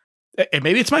because, and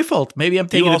maybe it's my fault. Maybe I'm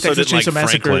taking the Texas Chainsaw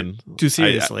Massacre too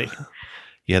seriously.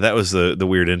 Yeah, that was the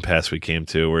weird impasse we came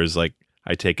to, whereas like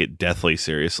I take it deathly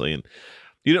seriously. And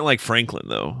you didn't like Franklin,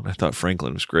 though. I thought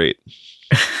Franklin was great.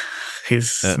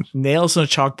 His nails on a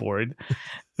chalkboard.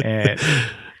 And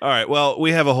all right, well,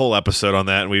 we have a whole episode on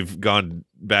that, and we've gone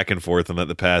back and forth on that in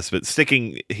the past. But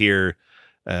sticking here,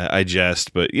 I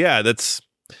jest. But yeah,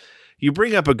 you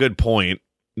bring up a good point,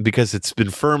 because it's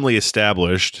been firmly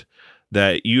established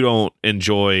that you don't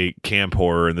enjoy camp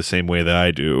horror in the same way that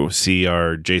I do. See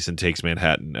our Jason Takes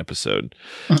Manhattan episode.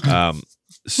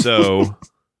 So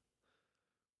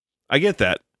I get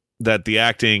that the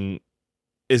acting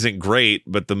isn't great,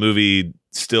 but the movie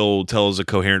still tells a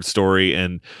coherent story.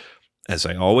 And as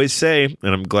I always say,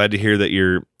 and I'm glad to hear that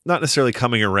you're not necessarily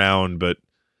coming around, but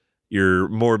you're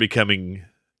more becoming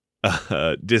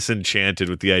disenchanted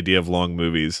with the idea of long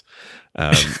movies.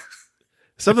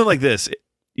 Something like this,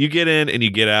 you get in and you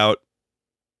get out.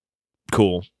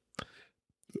 Cool.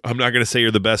 I'm not going to say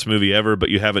you're the best movie ever, but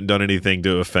you haven't done anything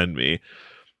to offend me.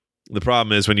 The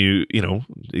problem is when you know,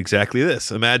 exactly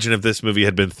this. Imagine if this movie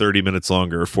had been 30 minutes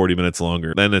longer or 40 minutes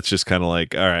longer. Then it's just kind of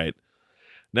like, all right,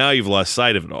 now you've lost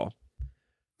sight of it all.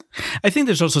 I think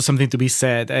there's also something to be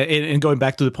said, and going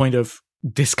back to the point of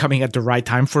this coming at the right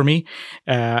time for me,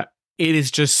 it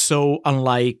is just so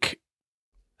unlike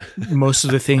most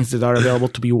of the things that are available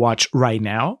to be watched right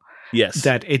now. Yes.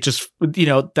 That it just, you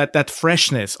know, that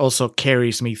freshness also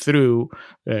carries me through,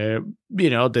 you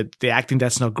know, the acting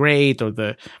that's not great, or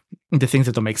the things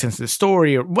that don't make sense in the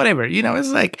story, or whatever. You know, it's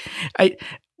like,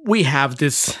 we have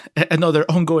this, another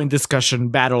ongoing discussion,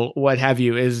 battle, what have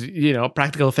you, is, you know,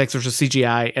 practical effects versus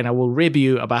CGI. And I will rib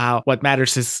you about how what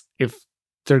matters is if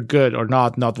they're good or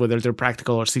not whether they're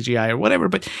practical or CGI or whatever.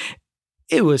 But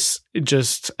it was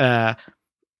just,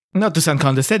 not to sound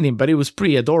condescending, but it was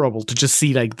pretty adorable to just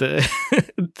see like the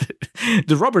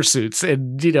rubber suits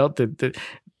and, you know, the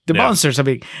monsters. I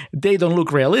mean, they don't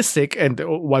look realistic, and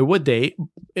why would they?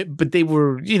 But they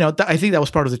were, you know, I think that was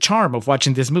part of the charm of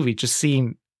watching this movie, just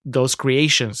seeing those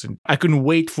creations. And I couldn't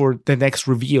wait for the next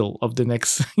reveal of the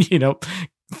next, you know,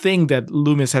 thing that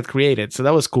Loomis had created. So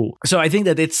that was cool. So I think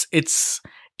that it's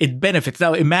it benefits.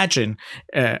 Now imagine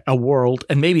a world,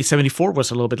 and maybe 74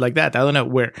 was a little bit like that, I don't know,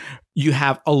 where you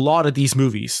have a lot of these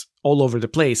movies all over the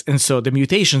place, and so the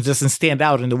Mutations doesn't stand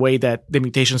out in the way that the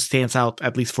Mutations stands out,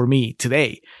 at least for me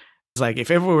today. It's like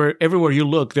if everywhere you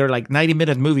look, there are like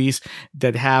 90-minute movies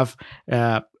that have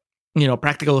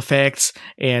practical effects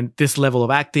and this level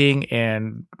of acting,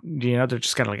 and they're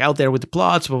just kind of like out there with the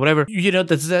plots, but whatever.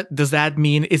 Does that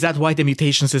mean, is that why the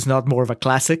Mutations is not more of a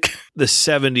classic? The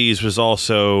 70s was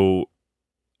also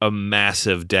a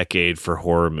massive decade for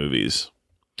horror movies,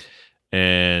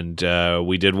 and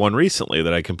we did one recently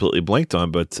that I completely blanked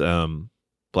on, but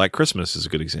Black Christmas is a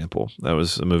good example. That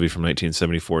was a movie from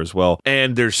 1974 as well.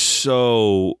 And there's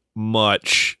so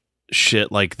much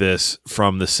shit like this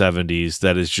from the 70s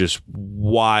that is just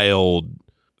wild.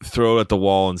 Throw it at the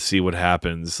wall and see what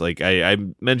happens. Like I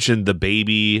mentioned The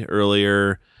Baby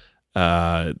earlier.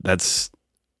 That's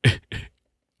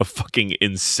a fucking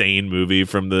insane movie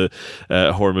from the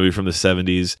horror movie from the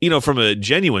 70s. From a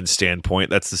genuine standpoint,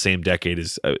 that's the same decade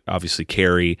as obviously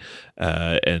Carrie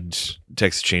and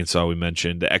Texas Chainsaw we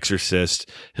mentioned, The Exorcist,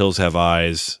 Hills Have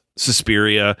Eyes,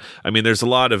 Suspiria. I mean, there's a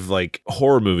lot of like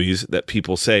horror movies that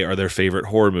people say are their favorite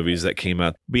horror movies that came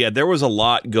out. But yeah, there was a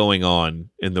lot going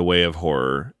on in the way of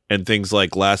horror, and things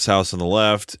like Last House on the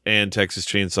Left and Texas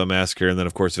Chainsaw Massacre, and then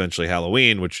of course eventually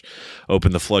Halloween, which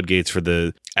opened the floodgates for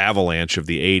the avalanche of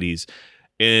the 80s.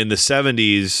 In the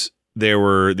 70s, there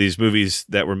were these movies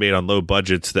that were made on low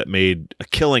budgets that made a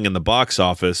killing in the box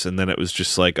office, and then it was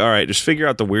just like, all right, just figure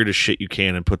out the weirdest shit you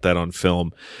can and put that on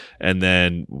film, and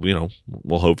then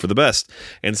we'll hope for the best.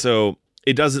 And so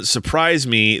it doesn't surprise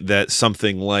me that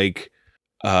something like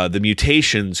The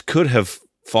Mutations could have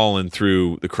fallen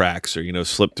through the cracks, or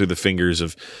slipped through the fingers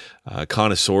of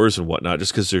connoisseurs and whatnot,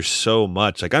 just because there's so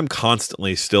much. Like, I'm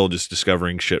constantly still just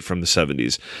discovering shit from the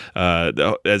 70s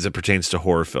as it pertains to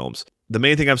horror films. The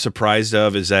main thing I'm surprised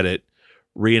of is that it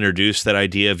reintroduced that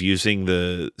idea of using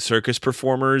the circus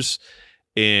performers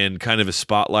in kind of a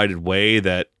spotlighted way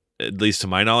that, at least to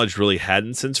my knowledge, really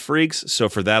hadn't since Freaks. So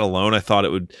for that alone, I thought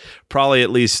it would probably at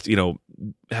least,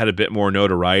 had a bit more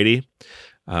notoriety.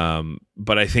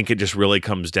 But I think it just really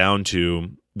comes down to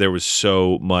there was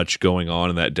so much going on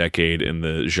in that decade in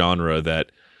the genre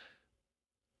that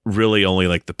really only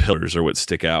like the pillars are what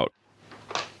stick out.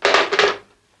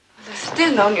 There's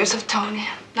still no news of Tony.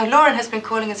 Now, Lauren has been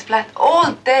calling his flat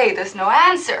all day. There's no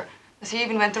answer, as he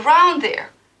even went around there.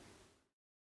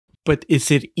 But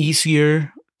is it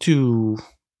easier to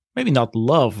maybe not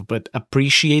love, but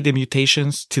appreciate the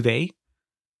Mutations today?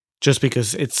 Just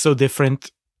because it's so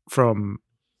different from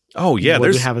what we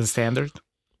have as standard?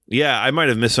 Yeah, I might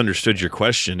have misunderstood your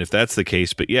question if that's the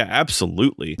case, but yeah,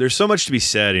 absolutely. There's so much to be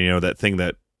said, that thing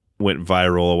that went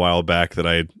viral a while back that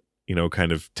I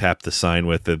kind of tapped the sign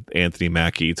with Anthony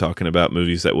Mackie talking about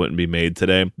movies that wouldn't be made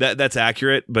today. That's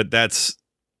accurate, but that's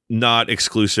not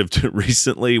exclusive to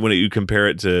recently when you compare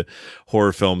it to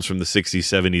horror films from the 60s,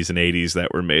 70s, and 80s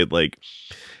that were made. Like,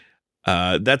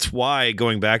 that's why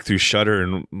going back through Shudder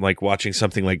and like watching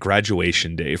something like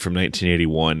Graduation Day from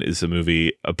 1981 is a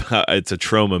movie about, it's a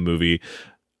trauma movie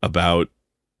about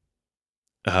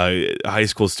high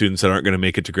school students that aren't going to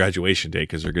make it to graduation day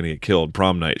because they're going to get killed,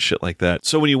 prom night, shit like that.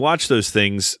 So when you watch those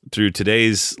things through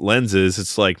today's lenses,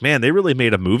 it's like, man, they really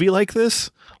made a movie like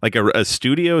this? Like a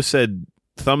studio said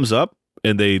thumbs up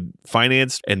and they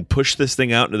financed and pushed this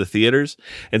thing out into the theaters.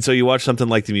 And so you watch something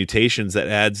like The Mutations that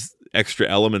adds extra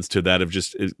elements to that of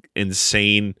just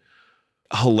insane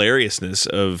hilariousness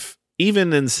of,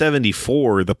 even in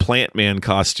 74, the Plant Man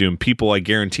costume, people I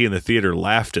guarantee in the theater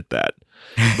laughed at that.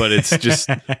 But it's just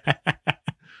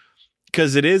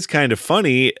because it is kind of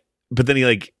funny, but then he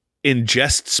like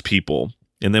ingests people.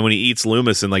 And then when he eats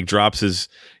Loomis and like drops his,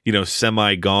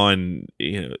 semi-gone,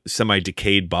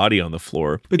 semi-decayed body on the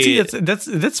floor. But see,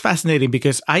 that's fascinating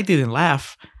because I didn't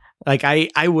laugh. Like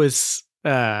I was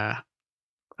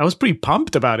pretty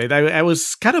pumped about it. I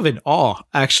was kind of in awe,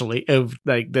 actually, of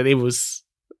like that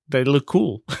it looked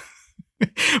cool.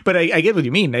 But I get what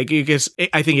you mean, like, because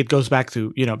I think it goes back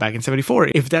to, back in 74.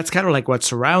 If that's kind of like what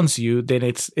surrounds you, then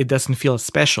it doesn't feel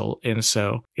special. And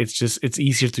so it's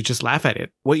easier to just laugh at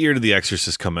it. What year did The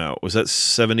Exorcist come out? Was that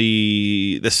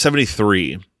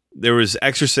 73? There was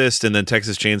Exorcist and then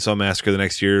Texas Chainsaw Massacre the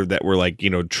next year that were like,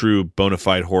 true bona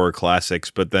fide horror classics.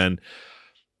 But then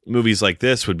movies like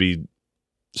this would be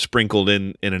sprinkled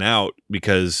in and out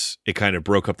because it kind of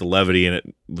broke up the levity and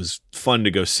it was fun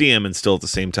to go see him and still at the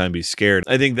same time be scared.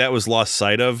 I think that was lost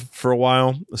sight of for a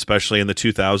while, especially in the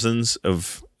 2000s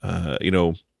of,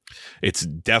 it's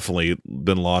definitely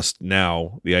been lost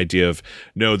now. The idea of,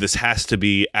 no, this has to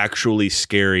be actually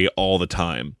scary all the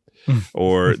time.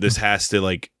 or this has to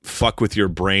like fuck with your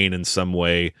brain in some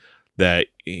way that,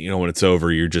 when it's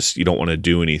over, you don't want to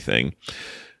do anything.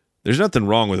 There's nothing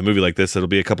wrong with a movie like this. It'll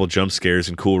be a couple jump scares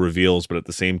and cool reveals, but at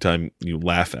the same time, you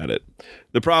laugh at it.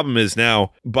 The problem is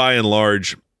now, by and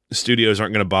large, studios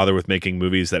aren't going to bother with making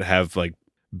movies that have like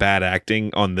bad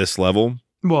acting on this level.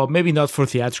 Well, maybe not for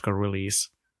theatrical release.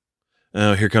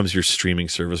 Oh, here comes your streaming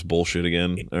service bullshit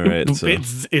again. All right. So.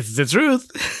 It's the truth.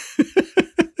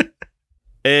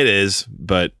 It is,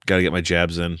 but got to get my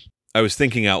jabs in. I was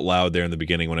thinking out loud there in the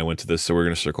beginning when I went to this, so we're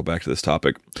going to circle back to this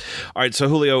topic. All right, so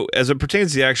Julio, as it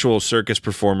pertains to the actual circus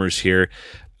performers here,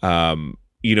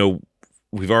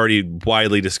 we've already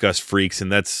widely discussed Freaks, and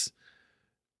that's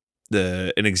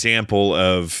an example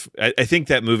of, I think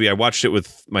that movie, I watched it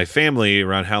with my family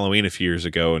around Halloween a few years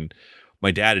ago, and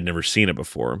my dad had never seen it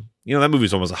before. That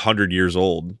movie's almost 100 years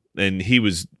old, and he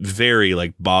was very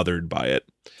like bothered by it.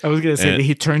 I was going to say that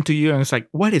he turned to you and was like,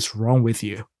 what is wrong with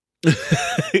you?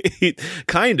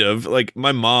 Kind of. Like,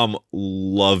 my mom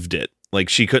loved it. Like,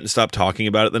 she couldn't stop talking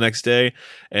about it the next day,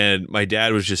 and my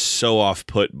dad was just so off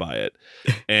put by it.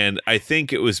 And I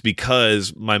think it was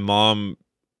because my mom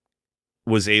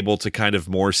was able to kind of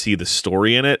more see the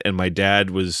story in it, and my dad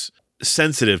was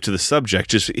sensitive to the subject.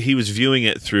 Just he was viewing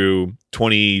it through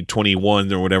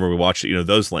 2021 or whatever we watched it,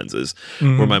 those lenses.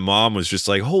 Where my mom was just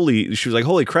like,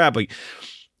 holy crap, like,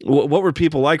 what were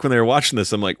people like when they were watching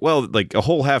this? I'm like, well, like a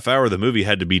whole half hour of the movie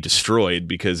had to be destroyed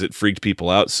because it freaked people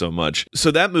out so much.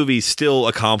 So that movie still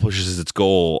accomplishes its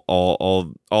goal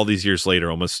all these years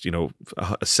later, almost,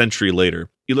 a century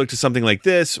later. You look to something like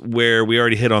this where we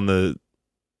already hit on the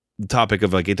topic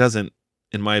of like, it doesn't,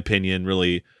 in my opinion,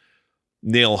 really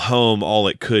nail home all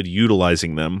it could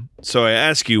utilizing them. So I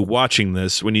ask you, watching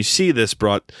this, when you see this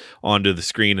brought onto the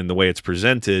screen and the way it's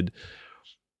presented,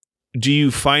 do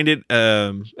you find it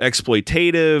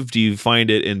exploitative? Do you find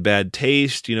it in bad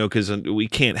taste? Because we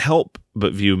can't help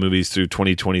but view movies through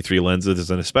 2023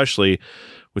 lenses, and especially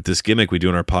with this gimmick we do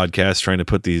in our podcast, trying to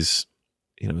put these,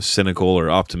 cynical or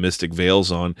optimistic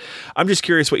veils on. I'm just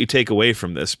curious what you take away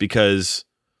from this, because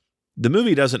the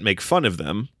movie doesn't make fun of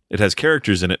them. It has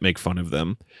characters in it make fun of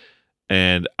them.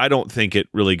 And I don't think it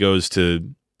really goes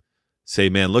to say,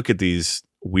 man, look at these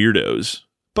weirdos.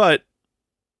 But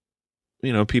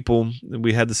people,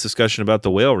 we had this discussion about The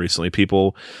Whale recently.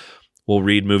 People will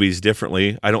read movies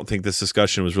differently. I don't think this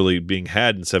discussion was really being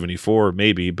had in 74,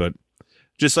 maybe, but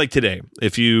just like today,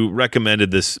 if you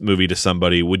recommended this movie to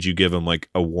somebody, would you give them like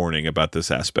a warning about this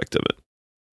aspect of it?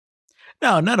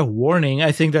 No, not a warning.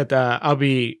 I think that I'll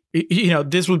be,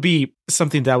 this would be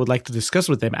something that I would like to discuss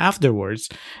with them afterwards.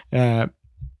 I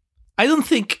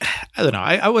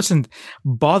wasn't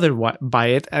bothered by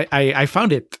it. I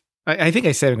found it, I think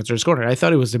I said in Controller's Corner, I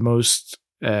thought it was the most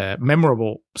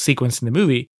memorable sequence in the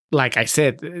movie. Like I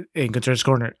said in Controller's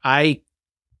Corner, I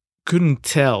couldn't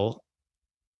tell,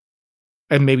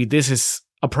 and maybe this is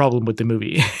a problem with the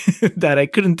movie, that I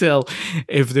couldn't tell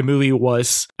if the movie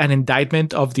was an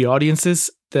indictment of the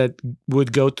audiences that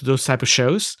would go to those type of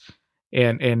shows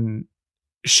and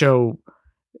show,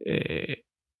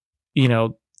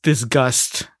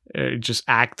 disgust, just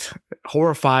act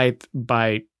horrified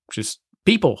by just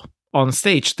people on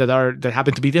stage that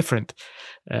happen to be different,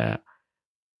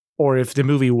 or if the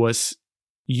movie was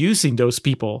using those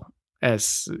people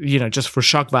as just for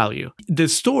shock value. The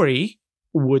story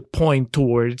would point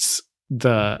towards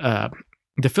the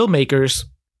filmmakers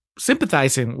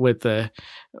sympathizing with the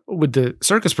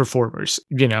circus performers,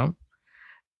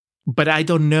 but I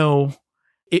don't know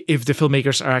if the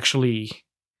filmmakers are actually,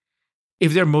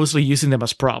 if they're mostly using them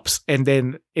as props. And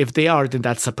then if they are, then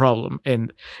that's a problem.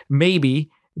 And maybe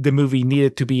the movie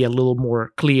needed to be a little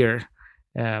more clear,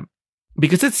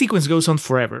 because that sequence goes on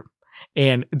forever.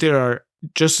 And there are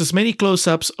just as many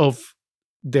close-ups of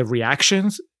the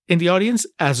reactions in the audience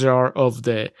as there are of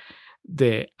the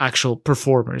actual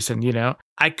performers. And,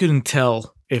 I couldn't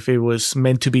tell if it was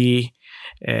meant to be,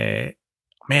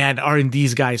 man, aren't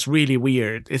these guys really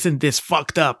weird? Isn't this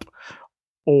fucked up?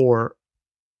 Or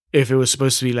if it was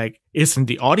supposed to be like, isn't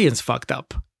the audience fucked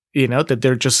up? That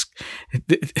they're just,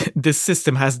 this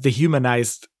system has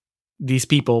dehumanized these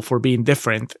people for being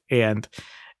different, and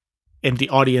the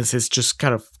audience is just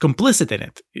kind of complicit in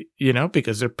it,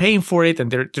 because they're paying for it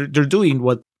and they're doing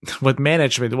what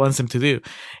management wants them to do.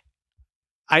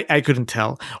 I couldn't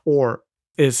tell. Or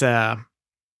is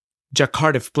Jack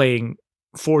Cardiff playing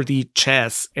 4D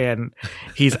chess and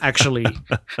he's actually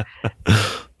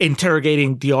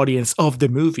interrogating the audience of the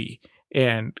movie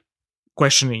and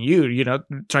questioning you,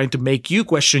 trying to make you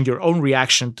question your own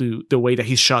reaction to the way that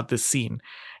he shot this scene.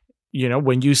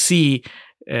 When you see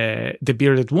the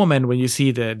bearded woman, when you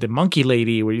see the monkey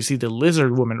lady, or you see the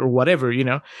lizard woman, or whatever,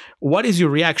 what is your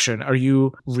reaction? Are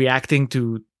you reacting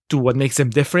to what makes them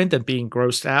different and being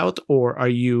grossed out, or are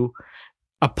you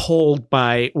appalled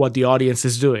by what the audience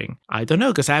is doing? I don't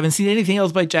know, because I haven't seen anything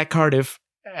else by Jack Cardiff.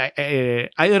 I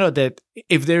don't know that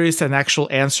if there is an actual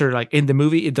answer like in the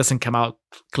movie, it doesn't come out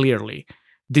clearly.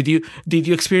 Did you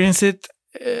experience it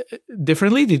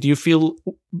differently? Did you feel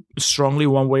strongly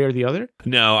one way or the other?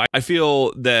 No, I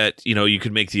feel that, you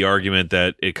could make the argument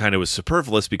that it kind of was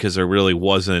superfluous because there really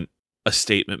wasn't a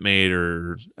statement made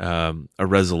or a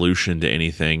resolution to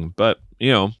anything. But,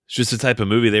 it's just the type of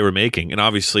movie they were making. And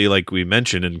obviously, like we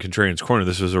mentioned in Contrarian's Corner,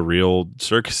 this was a real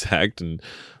circus act, and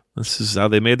this is how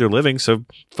they made their living. So,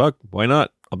 fuck, why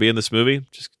not? I'll be in this movie,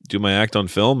 just do my act on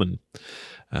film. And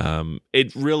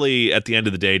it really, at the end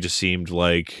of the day, just seemed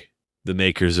like the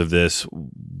makers of this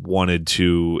wanted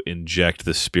to inject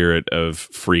the spirit of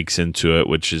Freaks into it,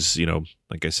 which is,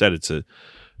 like I said, it's a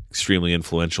extremely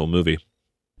influential movie.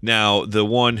 Now, the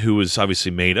one who was obviously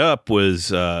made up was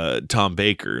Tom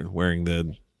Baker, wearing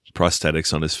the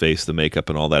prosthetics on his face, the makeup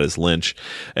and all that is Lynch.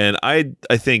 And I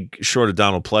think, short of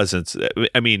Donald Pleasance,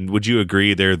 I mean, would you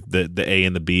agree they're the A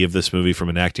and the B of this movie from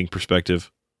an acting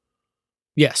perspective?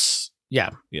 Yes.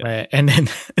 Yeah. And then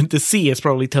the C is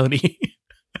probably Tony.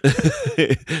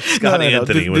 Scott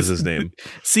Anthony was his name.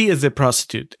 C is the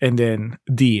prostitute, and then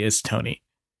D is Tony.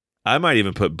 I might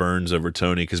even put Burns over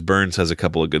Tony, because Burns has a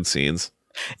couple of good scenes.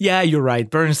 Yeah, you're right.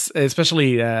 Burns,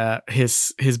 especially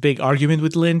his big argument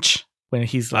with Lynch when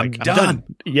he's like, I'm done.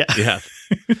 Yeah.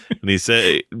 And he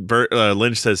said,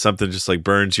 Lynch says something just like,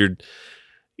 Burns, you're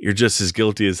just as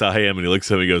guilty as I am. And he looks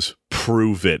at him and goes,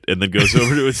 prove it. And then goes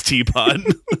over to his teapot.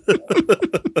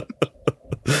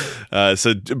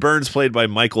 So Burns, played by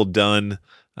Michael Dunn.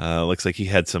 Looks like he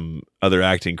had some other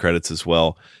acting credits as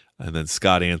well. And then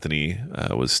Scott Anthony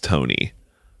was Tony.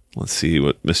 Let's see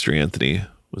what Mr. Anthony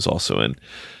was also in.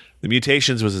 The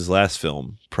Mutations was his last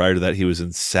film. Prior to that, he was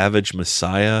in Savage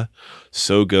Messiah,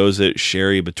 So Goes It,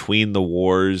 Sherry, Between the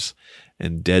Wars,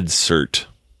 and Dead Cert.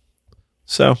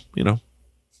 So,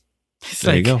 it's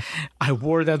there like, you go. I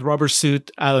wore that rubber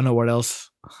suit. I don't know what else.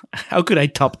 How could I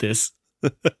top this?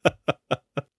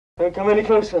 Don't come any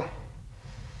closer.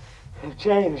 I've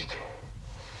changed.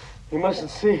 You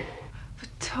mustn't see. But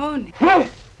Tony...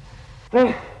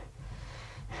 No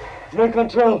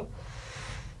control.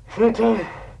 No time.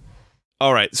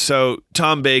 All right, so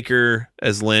Tom Baker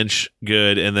as Lynch,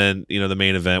 good. And then, the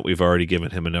main event, we've already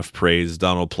given him enough praise.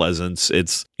 Donald Pleasance.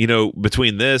 It's,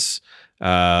 between this,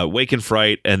 Wake and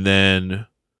Fright, and then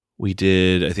we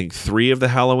did, I think, 3 of the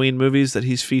Halloween movies that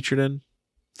he's featured in.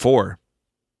 4.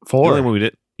 The only one we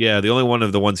did. Yeah, the only one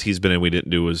of the ones he's been in we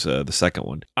didn't do was the second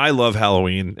one. I love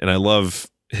Halloween, and I love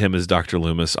him as Dr.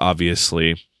 Loomis.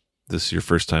 Obviously, this is your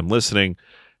first time listening.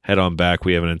 Head on back.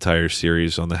 We have an entire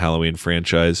series on the Halloween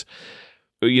franchise.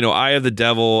 Eye of the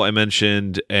Devil, I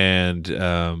mentioned, and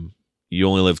You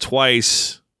Only Live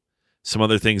Twice. Some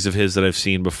other things of his that I've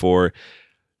seen before.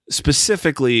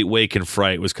 Specifically, Wake and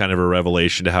Fright was kind of a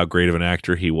revelation to how great of an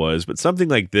actor he was. But something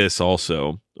like this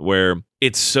also, where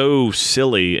it's so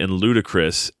silly and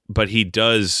ludicrous, but he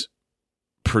does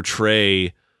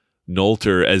portray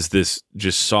Noelter as this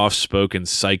just soft-spoken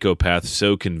psychopath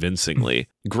so convincingly.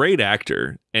 Great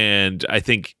actor, and I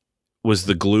think was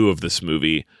the glue of this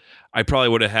movie. I probably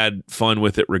would have had fun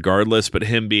with it regardless, but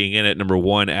him being in it, number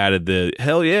one, added the,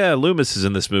 hell yeah, Loomis is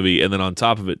in this movie. And then on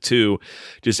top of it, too,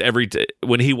 just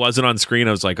when he wasn't on screen,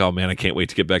 I was like, oh man, I can't wait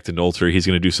to get back to Noelter. He's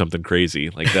going to do something crazy,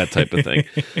 like that type of thing.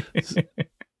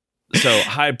 So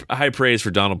high praise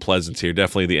for Donald Pleasance here.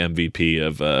 Definitely the MVP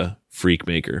of Freak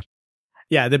Maker.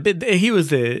 Yeah, he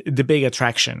was the big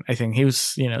attraction. I think he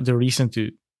was, the reason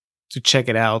to check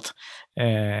it out.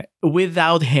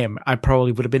 Without him, I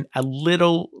probably would have been a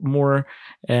little more,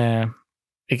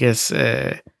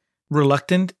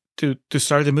 reluctant to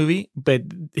start the movie. But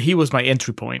he was my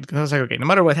entry point, because I was like, okay, no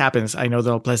matter what happens, I know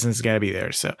Donald Pleasance is gonna be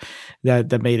there. So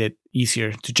that made it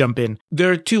easier to jump in.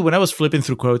 There are 2, when I was flipping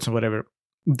through quotes and whatever,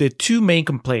 the 2 main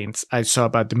complaints I saw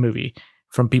about the movie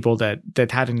from people that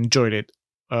hadn't enjoyed it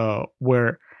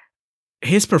were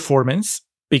his performance,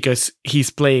 because he's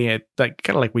playing it like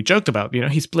kind of like we joked about,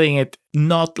 he's playing it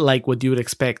not like what you would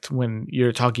expect when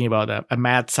you're talking about a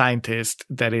mad scientist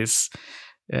that is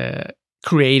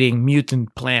creating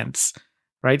mutant plants,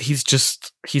 right?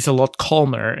 He's a lot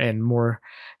calmer and more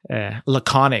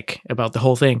laconic about the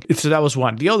whole thing. So that was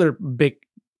one. The other big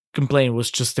complaint was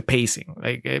just the pacing,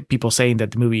 like people saying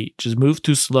that the movie just moved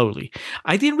too slowly.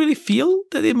 I didn't really feel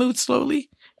that it moved slowly.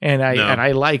 And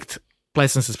I liked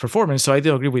Pleasance's performance, so I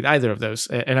don't agree with either of those.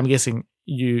 And I'm guessing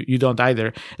you don't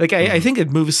either. Like I think it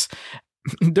moves.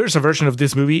 There's a version of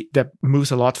this movie that moves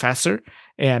a lot faster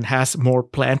and has more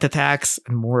plant attacks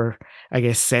and more, I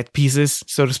guess, set pieces,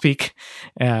 so to speak.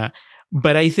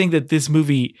 But I think that this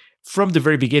movie, from the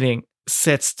very beginning,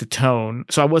 sets the tone.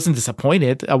 So I wasn't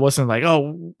disappointed. I wasn't like,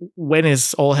 oh, when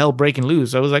is all hell breaking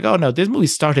loose? I was like, oh no, this movie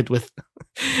started with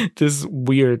this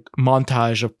weird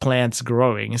montage of plants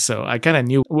growing. So I kind of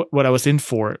knew what I was in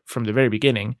for from the very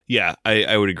beginning. Yeah,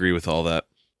 I would agree with all that.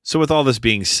 So with all this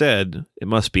being said, it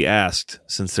must be asked,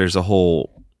 since there's a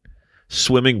whole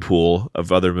swimming pool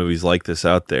of other movies like this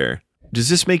out there, does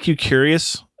this make you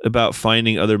curious about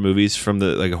finding other movies from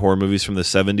horror movies from the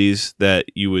 70s that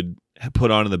you would put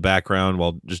on in the background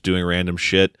while just doing random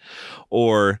shit?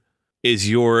 Or is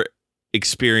your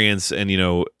experience and,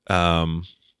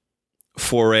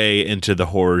 foray into the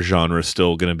horror genre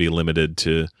still going to be limited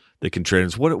to the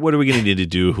contrarians? What are we going to need to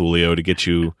do, Julio, to get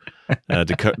you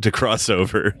to cross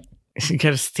over? You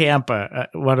got to stamp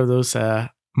one of those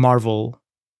Marvel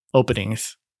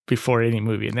openings before any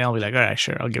movie, and then I'll be like, all right,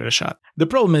 sure, I'll give it a shot. The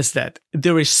problem is that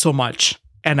there is so much,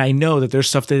 and I know that there's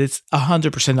stuff that it's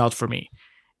 100% not for me,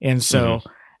 and so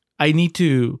I need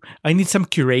some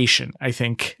curation. I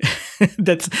think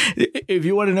that's, if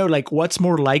you want to know, like, what's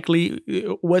more likely,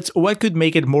 what could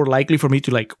make it more likely for me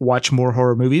to like watch more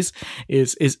horror movies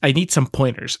is I need some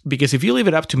pointers, because if you leave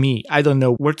it up to me, I don't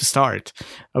know where to start.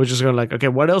 I was just going like, okay,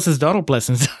 what else is Donald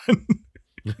Pleasence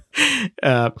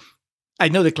done? I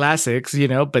know the classics,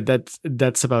 but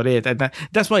that's about it. And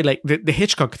that's why, like, the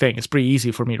Hitchcock thing is pretty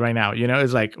easy for me right now.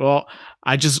 It's like, well,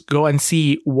 I just go and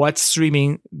see what's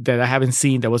streaming that I haven't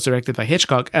seen that was directed by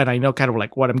Hitchcock, and I know kind of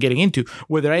like what I'm getting into.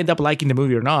 Whether I end up liking the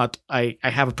movie or not, I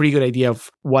have a pretty good idea of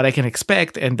what I can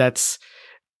expect, and that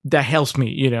helps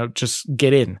me, just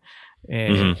get in.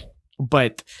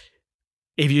 But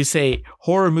if you say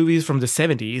horror movies from the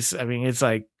 70s, I mean, it's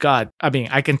like, God, I mean,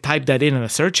 I can type that in a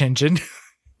search engine.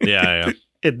 Yeah.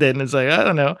 And then it's like, I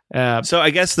don't know. So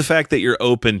I guess the fact that you're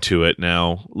open to it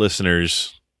now,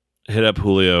 listeners, hit up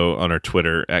Julio on our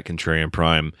Twitter at Contrarian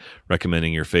Prime,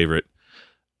 recommending your favorite,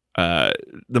 the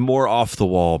more off the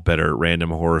wall, better random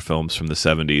horror films from the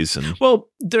 70s. And well,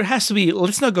 there has to be.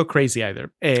 Let's not go crazy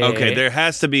either. Okay, there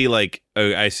has to be like.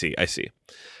 Oh, I see.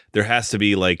 There has to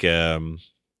be like an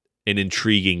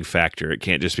intriguing factor. It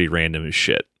can't just be random as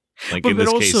shit. Like in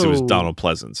this case, it was Donald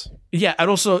Pleasence. Yeah, and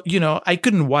also, I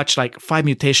couldn't watch like 5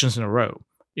 Mutations in a row.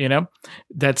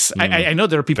 That's I know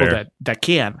there are people that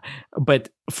can, but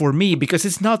for me, because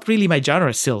it's not really my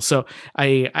genre still. So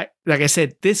I like I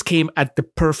said, this came at the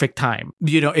perfect time.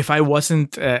 If I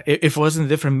wasn't if it was in a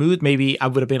different mood, maybe I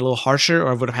would have been a little harsher, or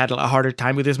I would have had a harder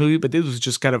time with this movie. But this was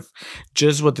just kind of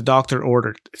just what the doctor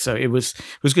ordered, so it was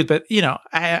good. But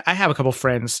I have a couple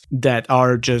friends that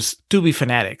are just Tubi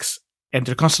fanatics. And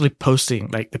they're constantly posting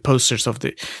like the posters of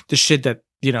the shit that,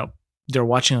 they're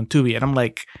watching on Tubi. And I'm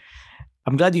like,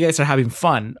 I'm glad you guys are having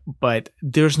fun, but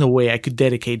there's no way I could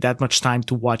dedicate that much time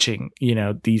to watching,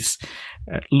 these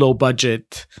low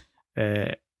budget,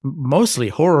 mostly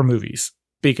horror movies,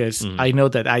 because I know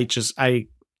that I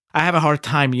have a hard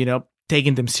time,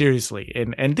 taking them seriously.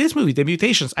 And this movie, The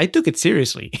Mutations, I took it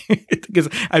seriously because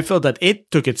I felt that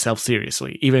it took itself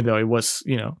seriously, even though it was,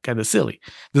 kind of silly.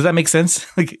 Does that make sense?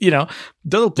 Like,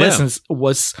 Donald Pleasence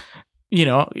was,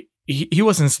 he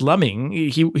wasn't slumming.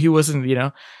 He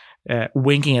wasn't,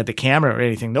 winking at the camera or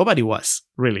anything. Nobody was,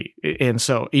 really. And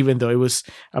so even though it was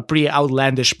a pretty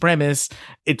outlandish premise,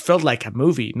 it felt like a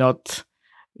movie, not,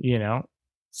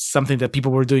 something that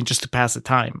people were doing just to pass the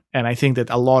time. And I think that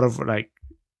a lot of like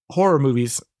horror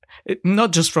movies,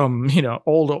 not just from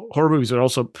old horror movies, but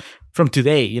also from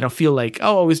today, feel like,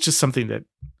 oh, it's just something that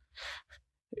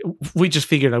we just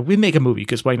figured out. We make a movie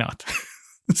because why not?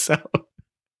 so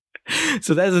that's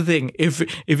the thing. If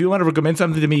you want to recommend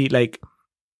something to me, like,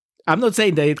 I'm not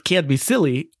saying that it can't be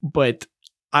silly, but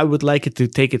I would like it to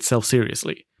take itself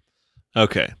seriously.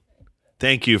 Okay.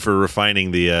 Thank you for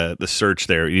refining the search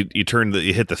there. You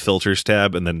hit the filters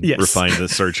tab and then refine the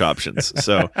search options.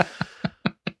 So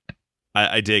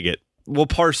I dig it. We'll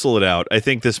parcel it out. I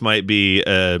think this might be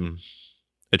a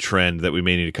trend that we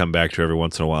may need to come back to every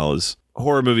once in a while, is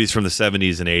horror movies from the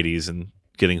 70s and 80s and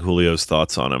getting Julio's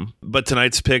thoughts on them. But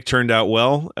tonight's pick turned out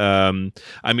well.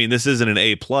 I mean, this isn't an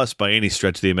A+ by any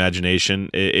stretch of the imagination.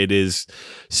 It is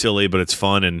silly, but it's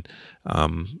fun. And,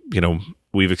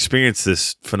 we've experienced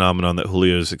this phenomenon that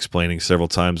Julio's explaining several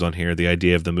times on here, the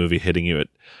idea of the movie hitting you at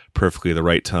perfectly the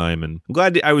right time. And I'm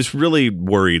glad. I was really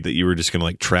worried that you were just going to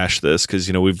like trash this,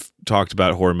 because, we've talked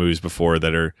about horror movies before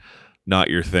that are not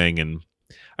your thing. And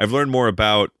I've learned more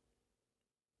about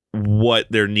what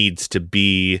there needs to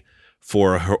be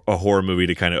for a horror movie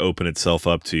to kind of open itself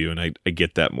up to you, and I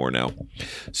get that more now.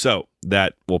 So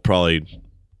that will probably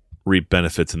reap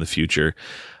benefits in the future.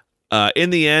 In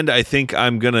the end, I think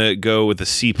I'm going to go with a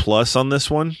C+ on this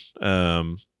one.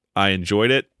 I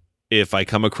enjoyed it. If I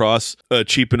come across a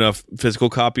cheap enough physical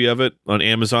copy of it on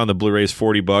Amazon, the Blu-ray is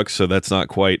 $40, so that's not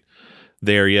quite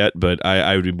there yet, but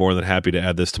I would be more than happy to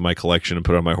add this to my collection and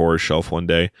put it on my horror shelf one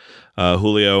day.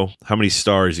 Julio, how many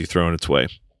stars are you throwing its way?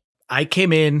 I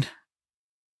came in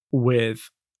with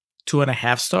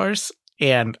 2.5 stars,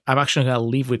 and I'm actually going to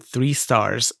leave with 3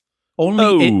 stars.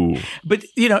 But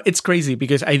it's crazy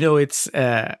because I know it's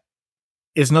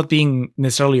not being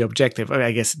necessarily objective. I mean,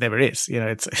 I guess it never is.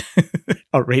 It's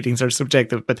our ratings are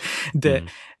subjective, but the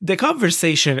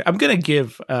conversation. I'm gonna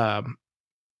give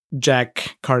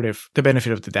Jack Cardiff the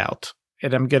benefit of the doubt,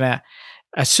 and I'm gonna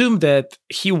assume that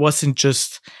he wasn't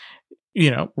just.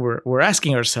 We're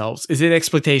asking ourselves: is it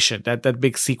exploitation, that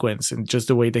big sequence, and just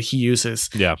the way that he uses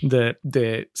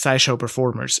the sideshow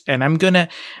performers? And I'm gonna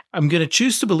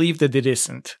choose to believe that it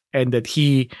isn't, and that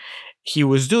he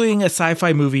was doing a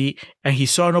sci-fi movie and he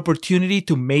saw an opportunity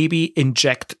to maybe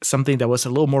inject something that was a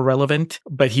little more relevant,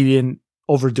 but he didn't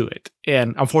overdo it.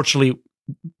 And unfortunately,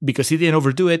 because he didn't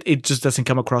overdo it, it just doesn't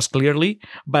come across clearly.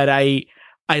 But I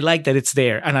like that it's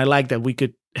there, and I like that we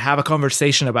could have a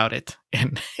conversation about it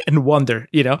and wonder,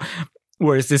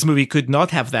 whereas this movie could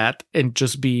not have that and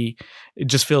just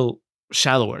feel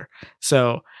shallower.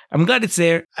 So I'm glad it's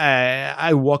there.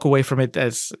 I walk away from it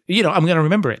as, I'm going to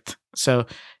remember it. So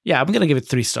yeah, I'm going to give it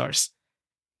 3 stars.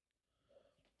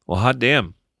 Well, hot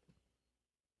damn.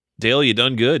 Dale, you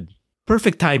done good.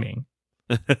 Perfect timing.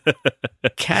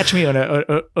 Catch me on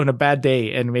a bad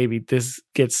day and maybe this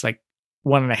gets like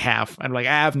 1.5. I'm like,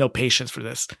 I have no patience for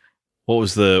this. What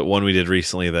was the one we did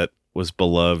recently that was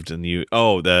beloved and the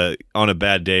On a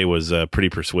Bad Day was Pretty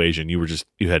Persuasion. You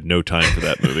had no time for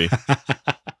that movie.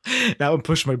 That one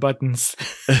pushed my buttons.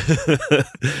 Don't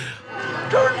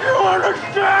you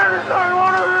understand I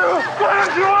want to?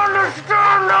 Don't you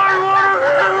understand I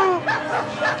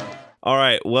want to? All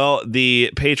right. Well,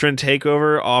 the patron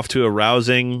takeover off to a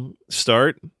rousing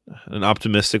start, an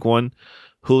optimistic one.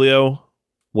 Julio,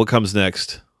 what comes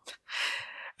next?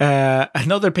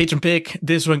 Another patron pick.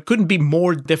 This one couldn't be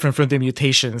more different from the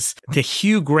Mutations. The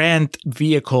Hugh Grant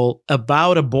vehicle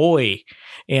about a boy.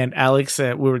 And Alex,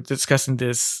 we were discussing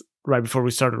this right before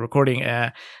we started recording.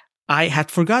 I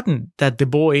had forgotten that the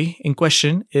boy in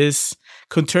question is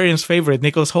Contrarian's favorite,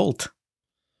 Nicholas Hoult.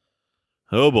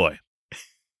 Oh boy.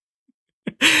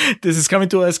 This is coming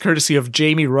to us courtesy of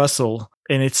Jamie Russell,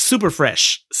 and it's super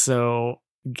fresh. So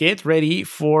get ready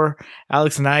for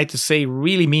Alex and I to say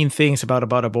really mean things about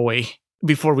a boy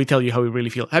before we tell you how we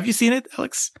really feel. Have you seen it,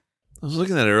 Alex? I was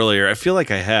looking at it earlier. I feel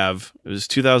like I have. It was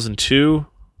 2002.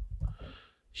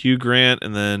 Hugh Grant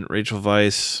and then Rachel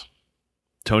Weisz,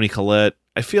 Toni Collette.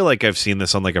 I feel like I've seen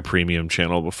this on like a premium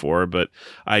channel before, but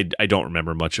I don't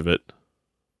remember much of it.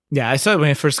 Yeah, I saw it when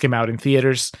it first came out in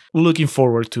theaters. Looking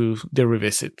forward to the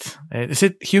revisit. Is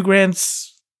it Hugh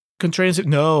Grant's Contrarian?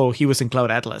 No, he was in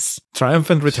Cloud Atlas.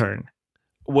 Triumphant Return.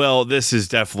 Well, this is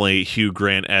definitely Hugh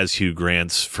Grant as Hugh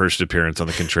Grant's first appearance on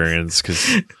the Contrarians.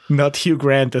 Cause, not Hugh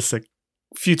Grant as a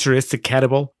futuristic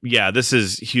cannibal. Yeah, this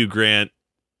is Hugh Grant.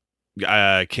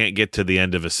 Can't get to the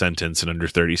end of a sentence in under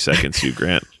 30 seconds, Hugh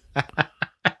Grant.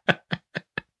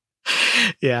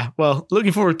 Yeah, well,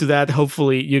 looking forward to that.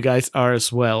 Hopefully you guys are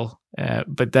as well.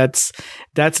 But that's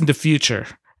in the future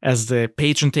as the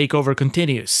patron takeover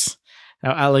continues.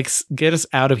 Now, Alex, get us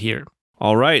out of here.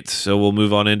 All right, so we'll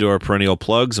move on into our perennial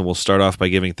plugs, and we'll start off by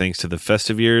giving thanks to the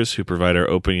Festive Years, who provide our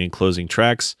opening and closing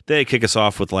tracks. They kick us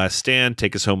off with Last Stand,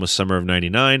 take us home with Summer of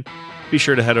 99. Be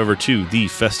sure to head over to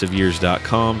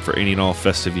thefestiveyears.com for any and all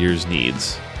Festive Years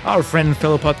needs. Our friend and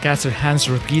fellow podcaster Hans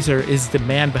Rotgieser is the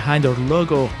man behind our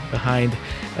logo, behind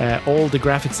all the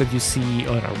graphics that you see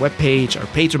on our webpage, our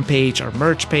patron page, our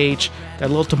merch page, that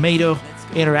little tomato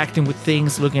interacting with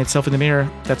things, looking at itself in the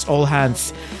mirror. That's all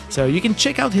Hans. So you can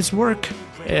check out his work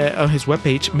on his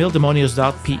webpage,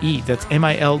 mildemonios.pe. That's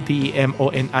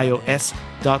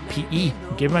mildemonios.pe.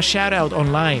 Give him a shout out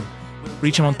online.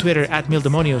 Reach him on Twitter at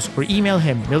mildemonios or email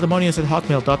him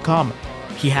mildemonios@hotmail.com.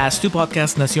 He has 2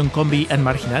 podcasts, Nación Combi and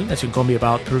Marginal. Nación Combi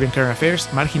about Peruvian current affairs,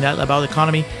 Marginal about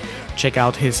economy. Check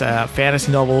out his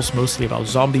fantasy novels, mostly about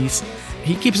zombies.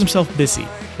 He keeps himself busy.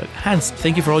 But Hans,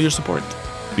 thank you for all your support.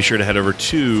 Be sure to head over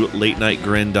to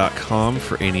latenightgrin.com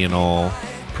for any and all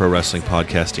pro wrestling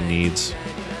podcasting needs.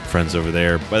 Friends over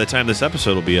there. By the time this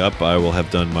episode will be up, I will have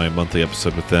done my monthly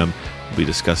episode with them. We'll be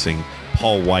discussing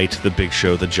Paul White, the Big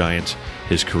Show, the Giant,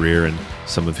 his career, and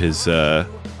some of his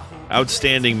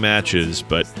outstanding matches.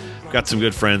 But got some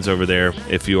good friends over there.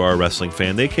 If you are a wrestling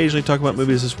fan, they occasionally talk about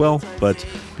movies as well, but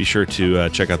be sure to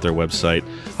check out their website.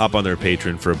 Hop on their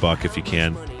Patreon for $1 if you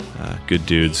can. Good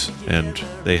dudes, and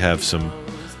they have some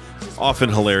often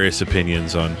hilarious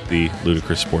opinions on the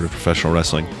ludicrous sport of professional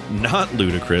wrestling. Not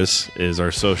ludicrous is our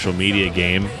social media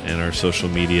game and our social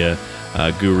media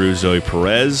guru Zoe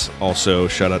Perez. Also,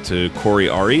 shout out to Corey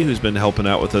Ari, who's been helping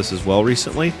out with us as well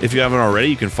recently. If you haven't already,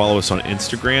 you can follow us on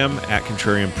Instagram at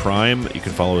Contrarian Prime. You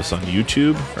can follow us on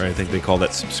YouTube, or I think they call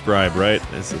that subscribe, right?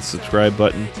 It's the subscribe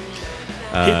button.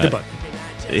 Hit the button.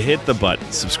 Hit the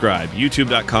button, subscribe.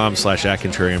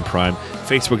 YouTube.com/@Contrarian Prime,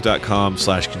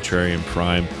 Facebook.com/Contrarian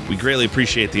Prime. We greatly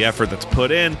appreciate the effort that's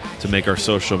put in to make our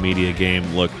social media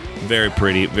game look very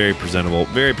pretty, very presentable,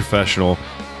 very professional,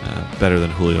 better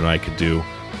than Julio and I could do,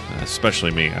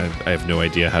 especially me. I have no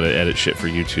idea how to edit shit for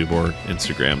YouTube or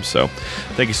Instagram. So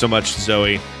thank you so much to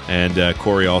Zoe, and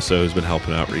Corey also has been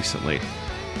helping out recently.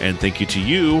 And thank you to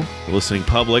you, the listening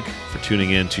public, for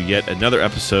tuning in to yet another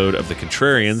episode of The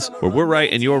Contrarians, where we're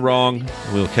right and you're wrong.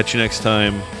 We'll catch you next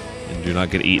time, and do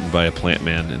not get eaten by a plant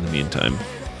man in the meantime.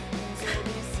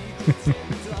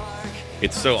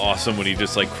 It's so awesome when he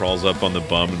just like crawls up on the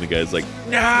bum and the guy's like,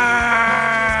 no!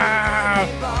 That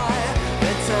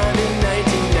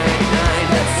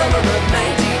summer